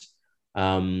and,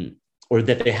 or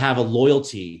that they have a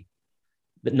loyalty,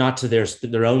 but not to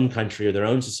their own country or their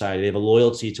own society. They have a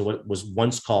loyalty to what was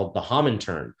once called the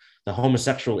Comintern, the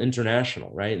Homosexual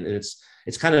International, right? And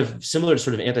it's kind of similar to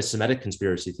sort of anti-Semitic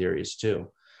conspiracy theories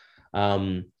too.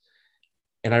 And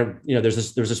there's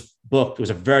this book. It was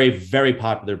a very, very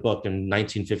popular book in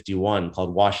 1951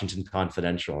 called Washington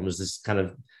Confidential. And it was this kind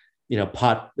of, it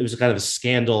was kind of a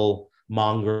scandal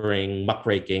mongering,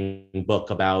 muckraking book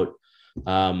about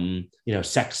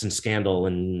sex and scandal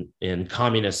and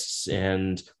communists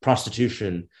and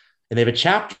prostitution. And they have a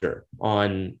chapter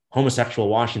on homosexual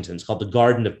Washington. It's called The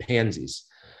Garden of Pansies.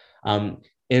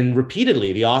 And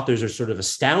repeatedly, the authors are sort of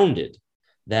astounded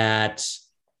that,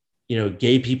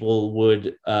 gay people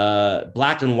would,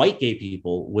 black and white gay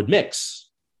people would mix,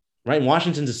 right? And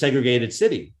Washington's a segregated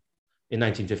city in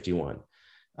 1951.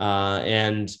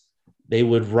 And they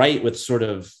would write with sort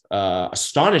of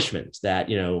astonishment that,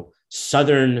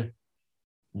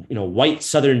 white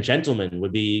Southern gentlemen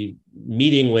would be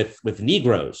meeting with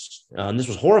Negroes. And this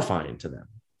was horrifying to them.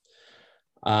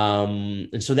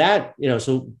 And so that,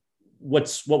 so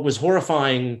what was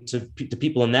horrifying to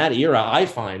people in that era, I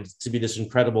find to be this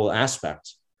incredible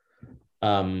aspect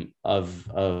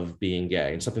of being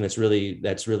gay, and something that's really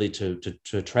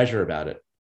to treasure about it.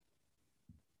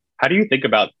 How do you think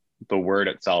about the word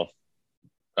itself,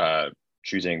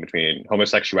 choosing between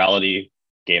homosexuality,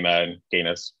 gay men,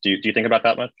 gayness? Do you think about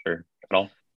that much or at all?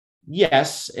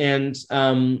 Yes, and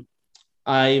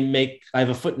I have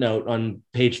a footnote on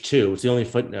page 2. It's the only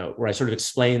footnote where I sort of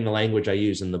explain the language I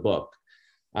use in the book.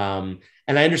 And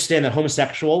I understand that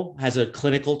homosexual has a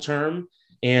clinical term,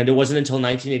 and it wasn't until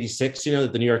 1986,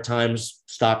 that the New York Times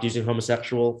stopped using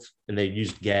homosexual and they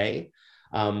used gay.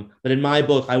 But in my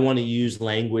book, I want to use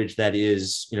language that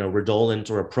is, redolent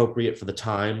or appropriate for the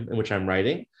time in which I'm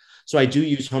writing. So I do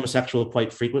use homosexual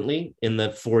quite frequently in the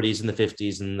 40s and the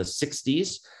 50s and the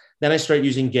 60s. Then I started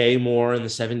using gay more in the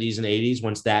 70s and 80s.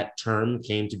 Once that term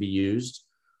came to be used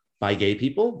by gay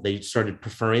people, they started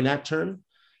preferring that term.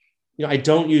 I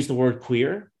don't use the word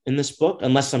queer in this book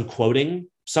unless I'm quoting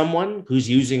someone who's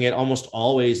using it almost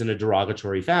always in a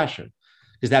derogatory fashion,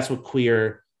 because that's what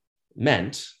queer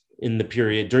meant during the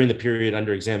period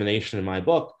under examination in my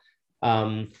book.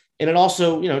 And it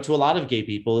also, to a lot of gay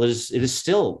people, it is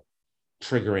still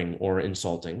triggering or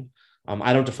insulting.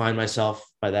 I don't define myself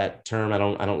by that term. I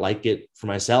don't like it for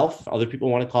myself. Other people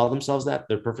want to call themselves that.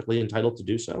 They're perfectly entitled to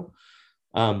do so.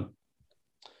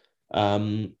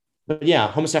 But yeah,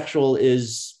 homosexual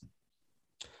is,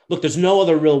 look, there's no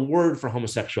other real word for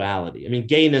homosexuality. I mean,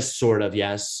 gayness, sort of,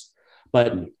 yes.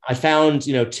 But I found,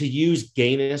 to use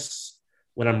gayness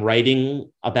when I'm writing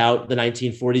about the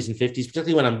 1940s and 50s,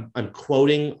 particularly when I'm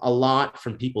quoting a lot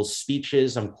from people's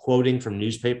speeches, I'm quoting from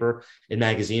newspaper and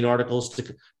magazine articles,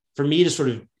 for me to sort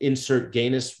of insert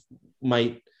gayness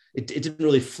it didn't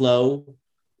really flow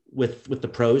with the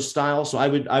prose style. So I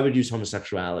would use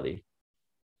homosexuality.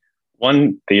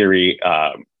 One theory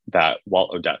that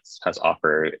Walt Odets has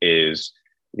offered is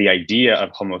the idea of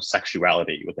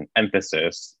homosexuality with an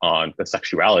emphasis on the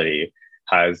sexuality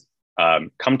has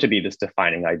come to be this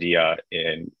defining idea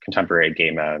in contemporary gay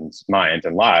men's minds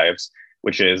and lives,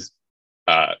 which is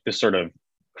this sort of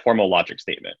formal logic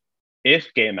statement.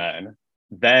 If gay men,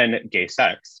 then gay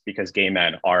sex, because gay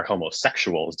men are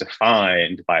homosexuals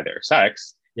defined by their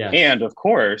sex. Yes. And of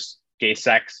course, gay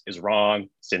sex is wrong,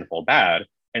 sinful, bad.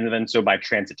 And then so by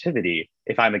transitivity,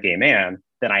 if I'm a gay man,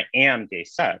 then I am gay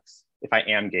sex. If I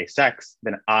am gay sex,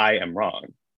 then I am wrong.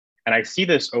 And I see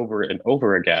this over and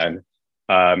over again,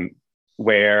 for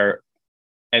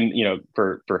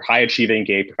high achieving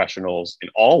gay professionals in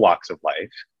all walks of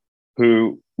life,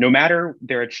 who, no matter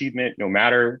their achievement, no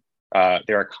matter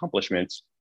their accomplishments,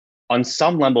 on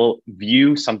some level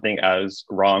view something as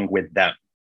wrong with them.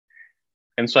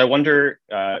 And so I wonder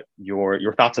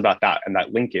your thoughts about that and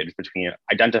that linkage between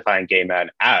identifying gay men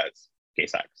as gay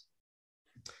sex.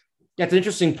 Yeah, it's an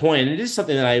interesting point. And it is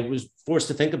something that I was forced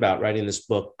to think about writing this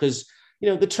book, because,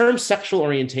 the term sexual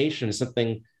orientation is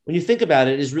something, when you think about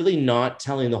it, is really not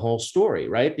telling the whole story,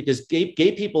 right? Because gay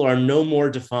people are no more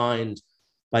defined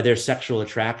by their sexual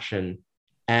attraction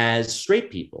as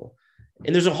straight people.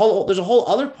 And there's a whole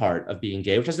other part of being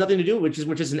gay, which has nothing to do, which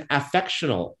is an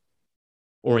affectional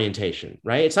orientation,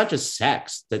 right? It's not just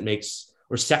sex that makes,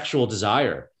 or sexual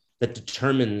desire that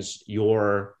determines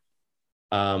your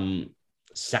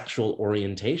sexual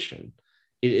orientation.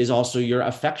 It is also your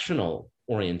affectional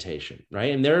orientation,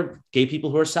 right? And there are gay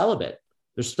people who are celibate.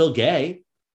 They're still gay,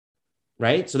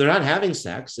 right? So they're not having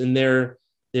sex, and their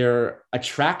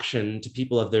attraction to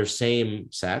people of their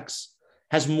same sex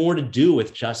has more to do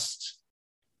with just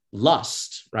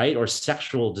lust, right? Or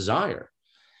sexual desire.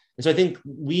 And so I think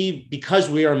because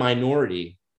we are a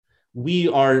minority, we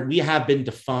have been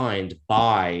defined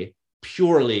by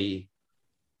purely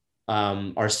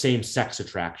our same sex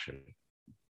attraction.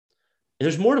 And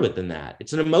there's more to it than that.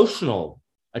 It's an emotional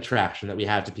attraction that we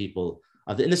have to people,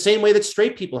 in the same way that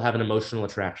straight people have an emotional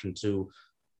attraction to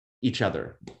each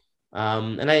other.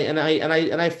 And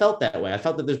I felt that way. I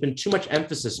felt that there's been too much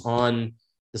emphasis on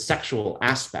the sexual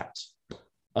aspect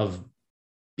of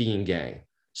being gay,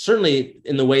 certainly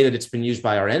in the way that it's been used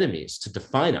by our enemies to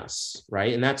define us,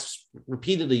 right? And that's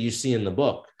repeatedly you see in the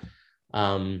book,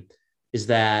 is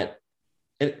that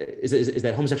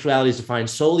homosexuality is defined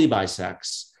solely by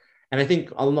sex. And I think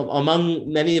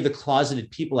among many of the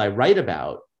closeted people I write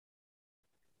about,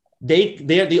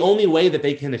 they're the only way that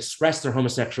they can express their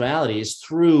homosexuality is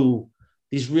through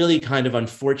these really kind of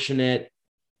unfortunate,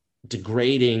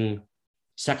 degrading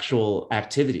sexual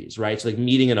activities, right? So like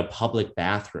meeting in a public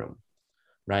bathroom,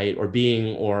 right?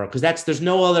 Because there's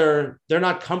no other, they're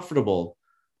not comfortable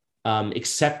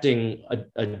accepting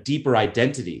a deeper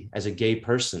identity as a gay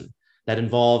person that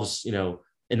involves,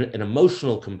 an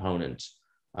emotional component,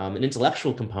 an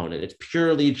intellectual component. It's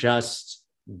purely just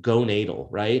gonadal,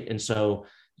 right? And so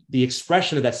the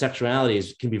expression of that sexuality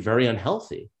can be very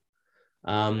unhealthy.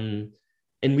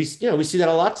 And we see that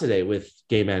a lot today with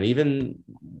gay men, even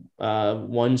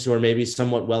ones who are maybe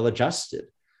somewhat well-adjusted.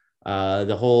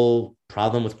 The whole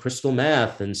problem with crystal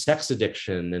meth and sex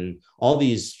addiction and all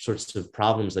these sorts of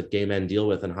problems that gay men deal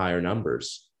with in higher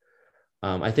numbers.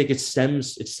 I think it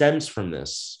stems from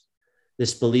this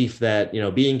belief that,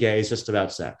 being gay is just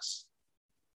about sex.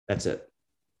 That's it.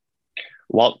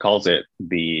 Walt calls it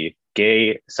the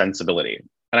gay sensibility.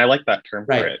 And I like that term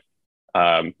for it.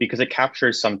 Because it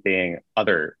captures something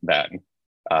other than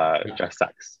just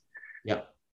sex. Yep.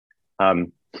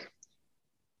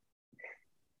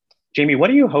 Jamie, what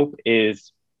do you hope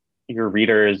is your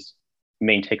readers'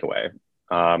 main takeaway?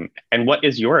 And what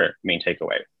is your main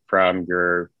takeaway from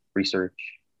your research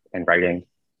and writing?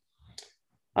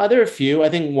 There are a few. I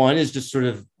think one is just sort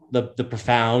of the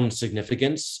profound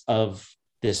significance of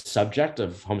this subject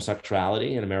of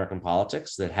homosexuality in American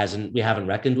politics that we haven't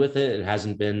reckoned with it. It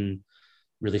hasn't been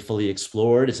really fully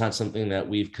explored. It's not something that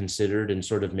we've considered in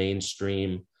sort of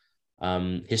mainstream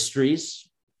histories,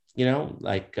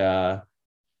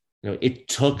 it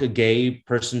took a gay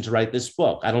person to write this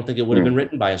book. I don't think it would have been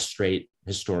written by a straight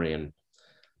historian,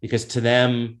 because to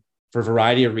them, for a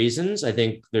variety of reasons, I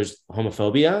think there's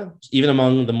homophobia, even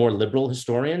among the more liberal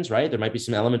historians, right? There might be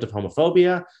some element of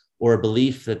homophobia or a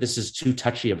belief that this is too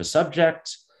touchy of a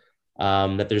subject,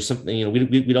 that there's something,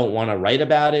 we don't want to write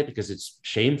about it because it's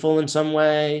shameful in some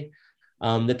way,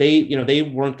 that they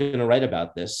weren't going to write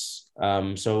about this.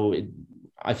 So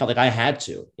I felt like I had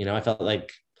to, I felt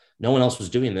like no one else was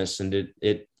doing this, and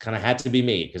it kind of had to be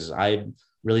me because I'm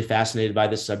really fascinated by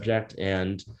this subject,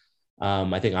 and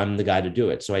I think I'm the guy to do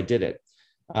it. So I did it.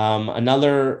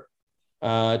 Another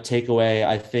takeaway,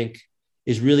 I think,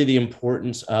 is really the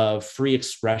importance of free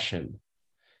expression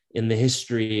in the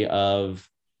history of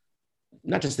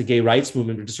not just the gay rights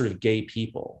movement, but just sort of gay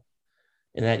people.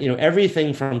 And that,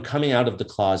 everything from coming out of the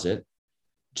closet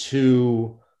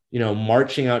to,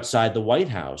 marching outside the White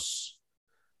House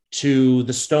to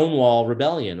the Stonewall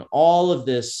Rebellion, all of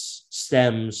this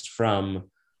stems from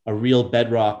a real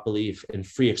bedrock belief in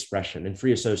free expression and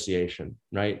free association,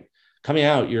 right? Coming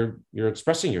out, you're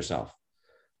expressing yourself.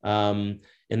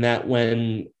 And that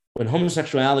when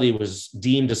homosexuality was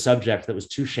deemed a subject that was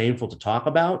too shameful to talk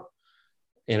about,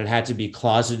 and it had to be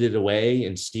closeted away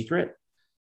in secret,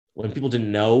 when people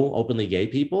didn't know openly gay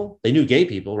people, they knew gay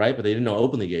people, right? But they didn't know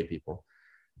openly gay people.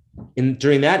 And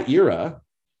during that era,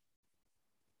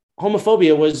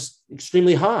 homophobia was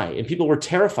extremely high, and people were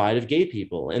terrified of gay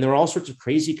people. And there were all sorts of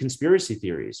crazy conspiracy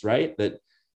theories, right? That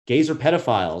gays are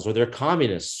pedophiles, or they're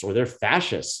communists, or they're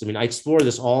fascists. I mean, I explore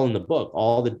this all in the book,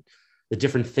 all the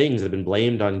different things that have been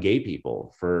blamed on gay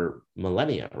people for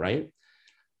millennia, right?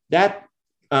 That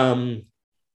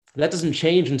doesn't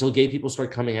change until gay people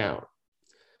start coming out.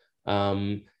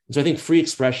 So I think free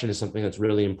expression is something that's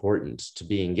really important to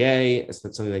being gay. It's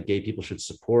something that gay people should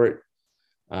support.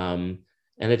 And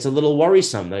it's a little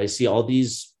worrisome that I see all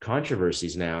these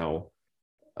controversies now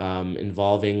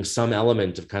involving some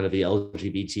element of kind of the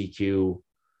LGBTQ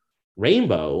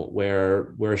rainbow,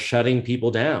 where we're shutting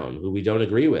people down who we don't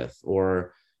agree with,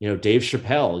 or, Dave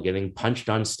Chappelle getting punched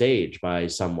on stage by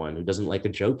someone who doesn't like a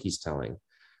joke he's telling,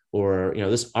 or,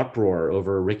 this uproar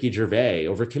over Ricky Gervais,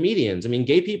 over comedians. I mean,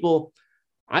 gay people,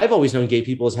 I've always known gay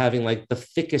people as having like the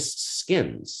thickest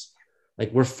skins.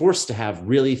 Like, we're forced to have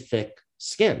really thick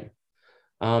skin.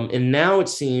 And now it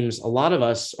seems a lot of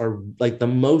us are like the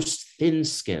most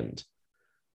thin-skinned.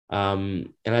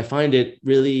 And I find it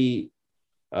really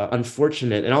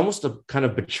unfortunate and almost a kind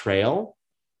of betrayal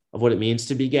of what it means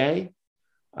to be gay.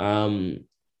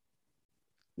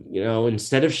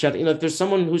 Instead of shutting, if there's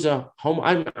someone who's a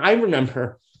homo, I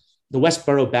remember the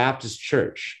Westboro Baptist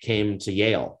Church came to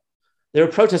Yale. They were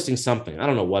protesting something. I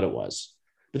don't know what it was,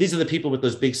 but these are the people with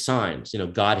those big signs,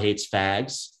 God hates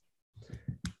fags.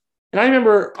 And I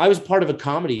remember I was part of a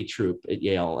comedy troupe at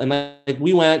Yale, and like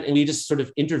we went and we just sort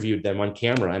of interviewed them on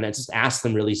camera, and I just asked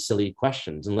them really silly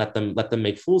questions and let them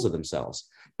make fools of themselves.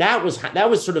 That was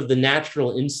sort of the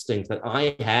natural instinct that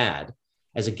I had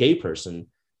as a gay person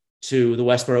to the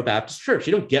Westboro Baptist Church.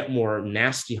 You don't get more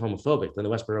nasty homophobic than the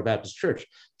Westboro Baptist Church.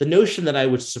 The notion that I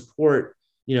would support,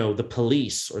 the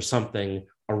police or something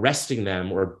arresting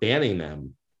them or banning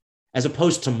them, as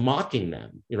opposed to mocking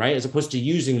them, right? As opposed to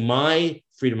using my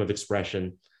freedom of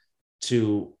expression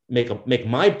to make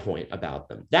my point about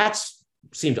them. That's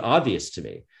seemed obvious to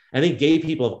me. I think gay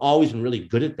people have always been really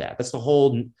good at that. That's the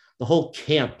whole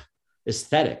camp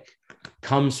aesthetic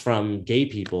comes from gay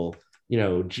people,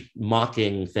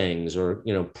 mocking things or,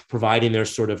 providing their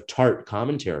sort of tart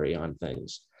commentary on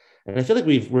things. And I feel like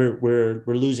we're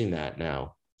losing that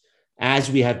now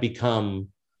as we have become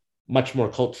much more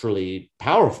culturally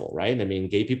powerful, right? I mean,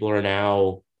 gay people are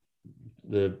now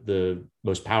the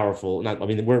most powerful.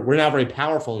 We're now very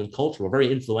powerful in culture. We're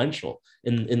very influential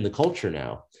in the culture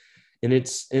now, and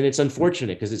it's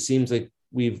unfortunate because it seems like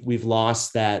we've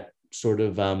lost that sort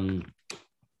of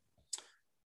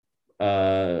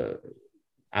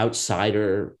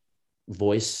outsider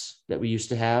voice that we used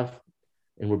to have,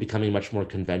 and we're becoming much more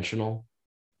conventional.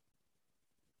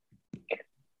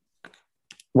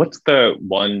 What's the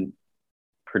one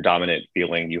predominant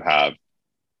feeling you have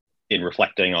in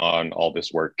reflecting on all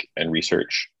this work and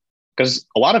research? Because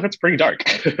a lot of it's pretty dark.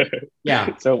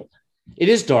 Yeah. So it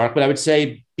is dark, but I would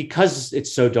say because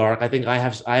it's so dark, I think I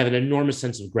have an enormous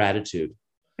sense of gratitude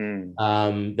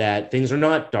that things are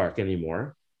not dark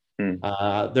anymore.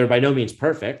 They're by no means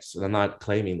perfect. So I'm not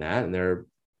claiming that. And there are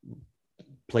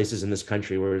places in this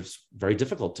country where it's very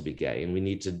difficult to be gay, and we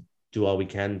need to do all we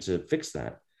can to fix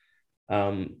that.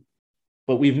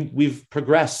 But we've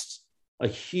progressed a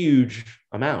huge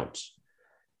amount.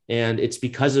 And it's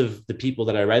because of the people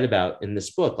that I write about in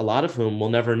this book, a lot of whom we'll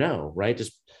never know, right?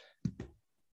 Just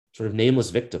sort of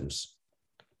nameless victims,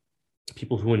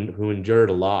 people who endured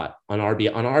a lot on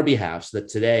our behalf, so that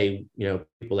today,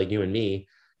 people like you and me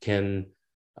can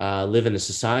live in a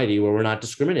society where we're not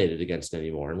discriminated against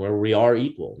anymore and where we are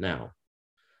equal now.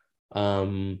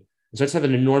 So I just have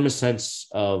an enormous sense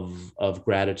of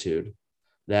gratitude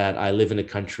that I live in a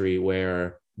country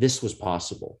where this was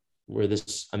possible, where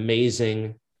this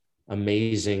amazing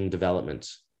development,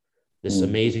 this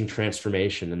amazing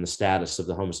transformation in the status of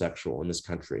the homosexual in this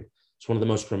country. It's one of the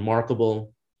most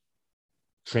remarkable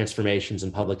transformations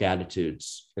in public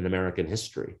attitudes in American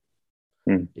history.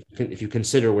 If you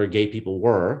consider where gay people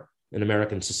were in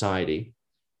American society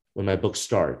when my book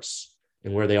starts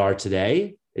and where they are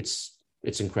today, it's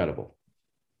incredible.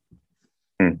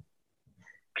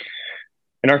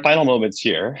 In our final moments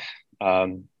here,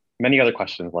 many other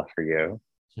questions left for you.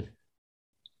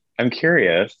 I'm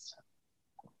curious,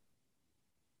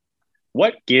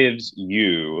 what gives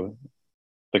you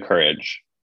the courage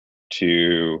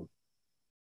to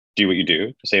do what you do,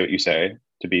 to say what you say,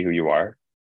 to be who you are?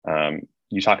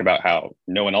 You talk about how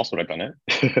no one else would have done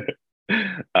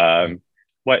it.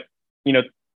 What,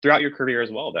 throughout your career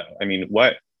as well, though, I mean,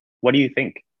 what do you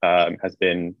think has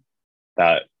been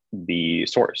the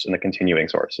source and the continuing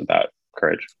source of that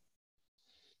courage?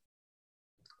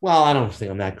 Well, I don't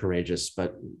think I'm that courageous,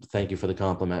 but thank you for the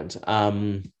compliment.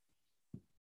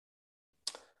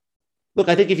 Look,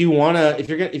 I think if you want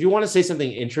to say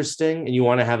something interesting and you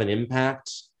want to have an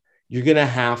impact, you're going to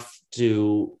have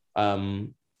to,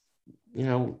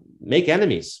 make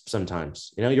enemies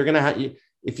sometimes. You're going to have,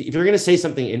 if you're going to say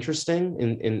something interesting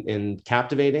and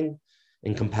captivating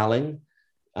and compelling,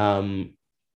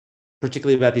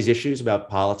 particularly about these issues, about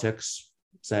politics,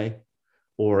 say,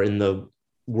 or in the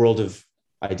world of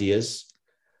ideas,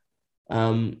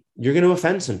 you're going to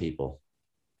offend some people.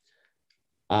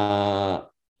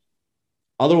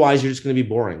 Otherwise, you're just going to be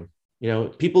boring.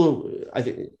 People, I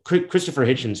think Christopher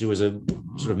Hitchens, who was a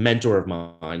sort of mentor of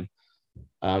mine,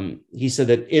 he said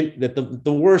that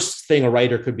the worst thing a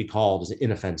writer could be called is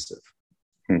inoffensive,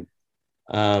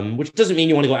 which doesn't mean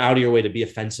you want to go out of your way to be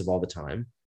offensive all the time,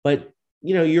 but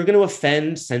you're going to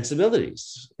offend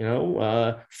sensibilities.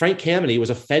 Frank Kameny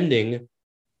was offending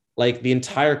like the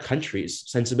entire country's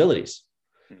sensibilities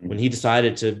when he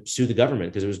decided to sue the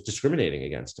government because it was discriminating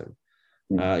against him.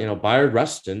 Bayard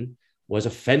Rustin was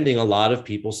offending a lot of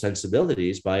people's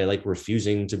sensibilities by like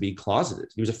refusing to be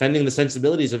closeted. He was offending the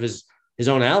sensibilities of his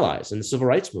own allies in the civil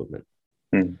rights movement.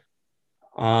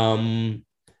 And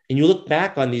you look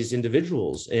back on these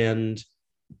individuals and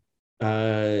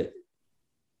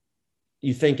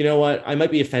you think, what, I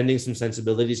might be offending some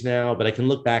sensibilities now, but I can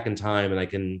look back in time and I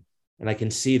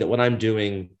can see that what I'm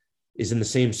doing is in the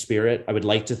same spirit, I would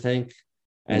like to think,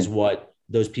 as what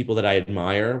those people that I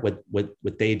admire,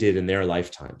 what they did in their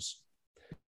lifetimes.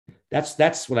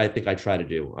 That's what I think I try to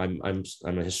do. I'm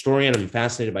a historian. I'm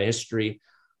fascinated by history.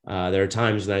 There are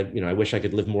times that I wish I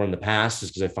could live more in the past,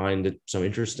 just because I find it so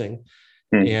interesting.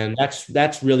 And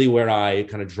that's really where I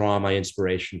kind of draw my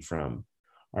inspiration from,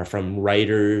 are from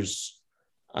writers.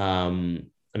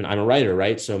 I'm a writer,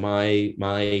 right? So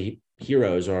my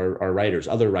heroes are writers,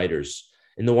 other writers,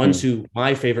 and the ones who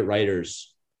my favorite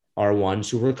writers are ones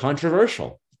who were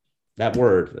controversial. That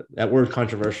word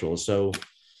controversial. So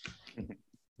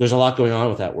there's a lot going on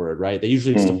with that word, right? They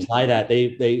usually just apply that.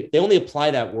 They only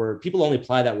apply that word. People only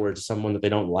apply that word to someone that they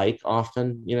don't like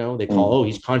often. They call, oh,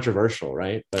 he's controversial,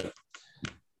 right? But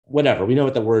whatever, we know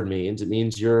what the word means. It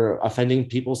means you're offending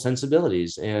people's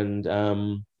sensibilities, and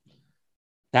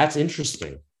that's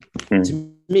interesting.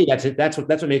 To me, that's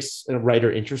what makes a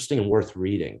writer interesting and worth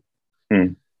reading.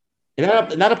 And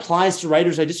that applies to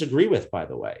writers I disagree with, by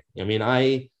the way.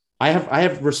 I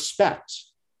have respect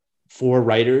for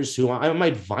writers who I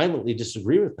might violently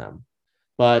disagree with them,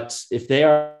 but if they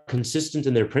are consistent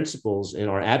in their principles and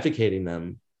are advocating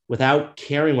them without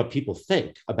caring what people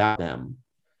think about them,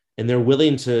 and they're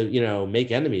willing to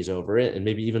make enemies over it and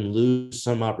maybe even lose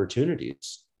some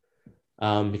opportunities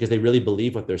because they really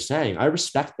believe what they're saying, I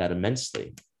respect that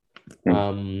immensely.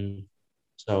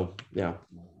 So yeah.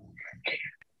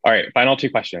 All right, final two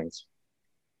questions.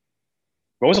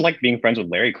 What was it like being friends with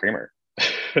Larry Kramer?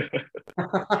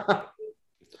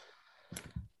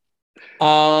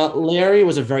 Larry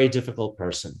was a very difficult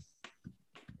person,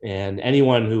 and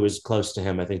anyone who was close to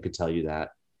him, I think, could tell you that.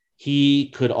 He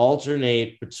could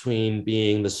alternate between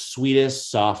being the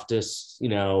sweetest, softest,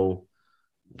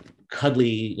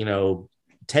 cuddly,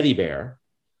 teddy bear.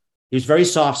 He was very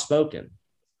soft-spoken.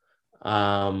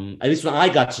 At least when I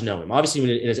got to know him.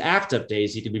 Obviously, in his act-up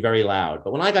days, he could be very loud.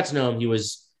 But when I got to know him, he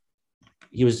was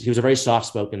a very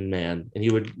soft-spoken man, and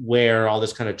he would wear all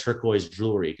this kind of turquoise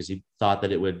jewelry because he thought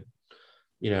that it would,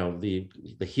 the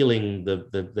healing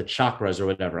the chakras or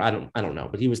whatever. I don't know,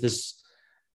 but he was this,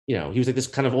 he was like this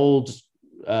kind of old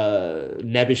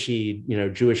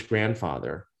nebbishy, Jewish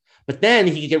grandfather. But then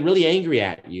he could get really angry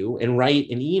at you and write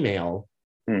an email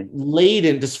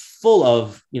laden, just full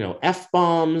of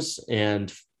F-bombs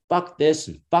and fuck this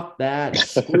and fuck that, and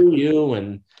screw you,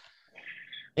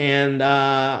 and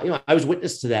I was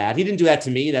witness to that. He didn't do that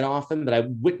to me that often, but I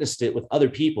witnessed it with other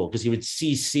people because he would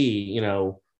CC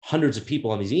hundreds of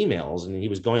people on these emails, and he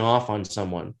was going off on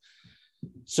someone.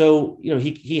 So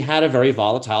he had a very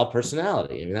volatile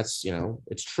personality. That's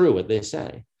it's true what they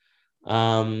say.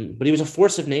 But he was a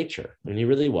force of nature, and he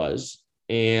really was.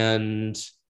 And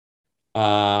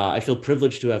I feel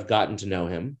privileged to have gotten to know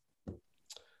him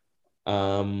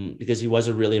because he was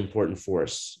a really important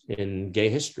force in gay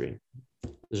history.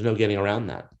 There's no getting around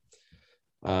that.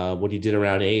 What he did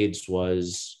around AIDS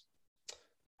was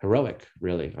heroic,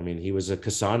 really. He was a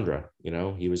Cassandra,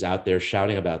 he was out there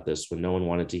shouting about this when no one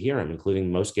wanted to hear him,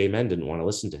 including most gay men didn't want to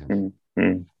listen to him.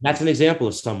 That's an example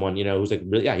of someone, who's like,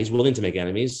 really, yeah, he's willing to make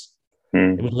enemies.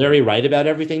 And was Larry right about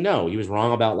everything? No, he was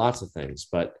wrong about lots of things.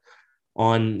 But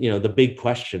on, the big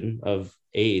question of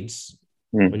AIDS,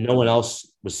 when no one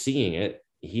else was seeing it,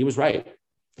 he was right.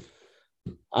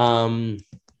 Anyway,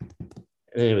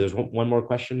 there's one more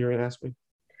question you're going to ask me.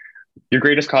 Your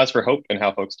greatest cause for hope and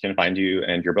how folks can find you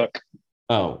and your book.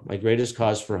 Oh, my greatest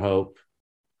cause for hope.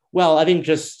 Well, I think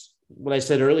just what I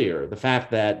said earlier, the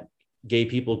fact that gay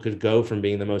people could go from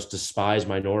being the most despised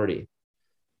minority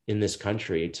in this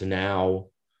country to now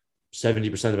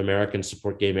 70% of Americans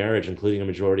support gay marriage, including a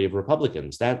majority of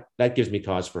Republicans. That gives me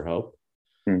cause for hope.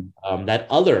 That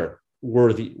other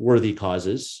worthy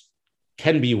causes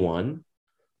can be won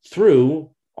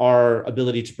through our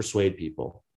ability to persuade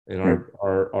people and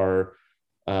our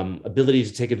ability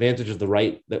to take advantage of the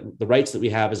rights that we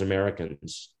have as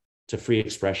Americans to free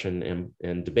expression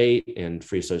and debate and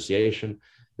free association.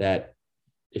 That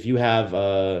if you have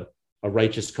a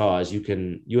righteous cause, you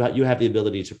have the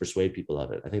ability to persuade people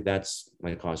of it. I think that's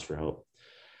my cause for hope.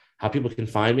 How people can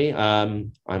find me?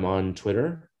 I'm on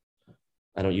Twitter.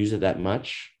 I don't use it that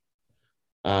much.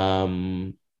 There's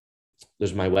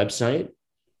my website,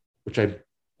 which I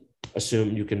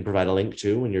assume you can provide a link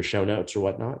to in your show notes or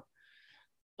whatnot.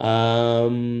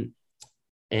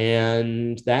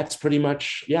 And that's pretty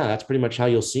much how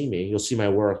you'll see me. You'll see my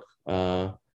work.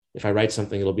 If I write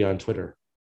something, it'll be on Twitter.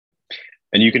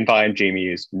 And you can find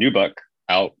Jamie's new book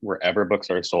out wherever books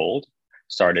are sold,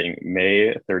 starting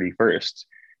May 31st.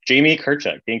 Jamie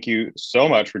Kirchick, thank you so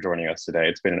much for joining us today.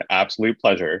 It's been an absolute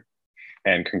pleasure,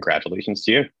 and congratulations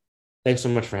to you. Thanks so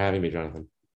much for having me, Jonathan.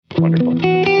 Wonderful.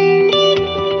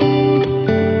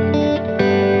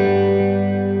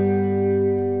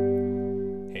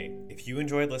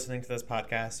 listening to this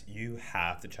podcast, you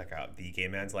have to check out The Gay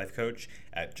Man's Life Coach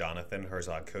at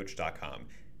jonathanherzogcoach.com.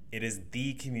 It is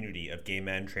the community of gay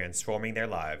men transforming their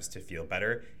lives to feel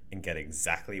better and get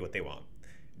exactly what they want.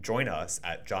 Join us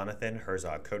at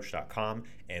jonathanherzogcoach.com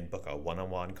and book a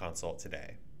one-on-one consult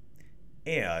today.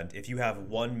 And if you have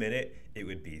 1 minute, it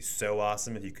would be so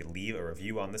awesome if you could leave a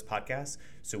review on this podcast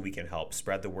so we can help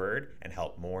spread the word and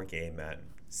help more gay men.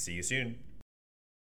 See you soon.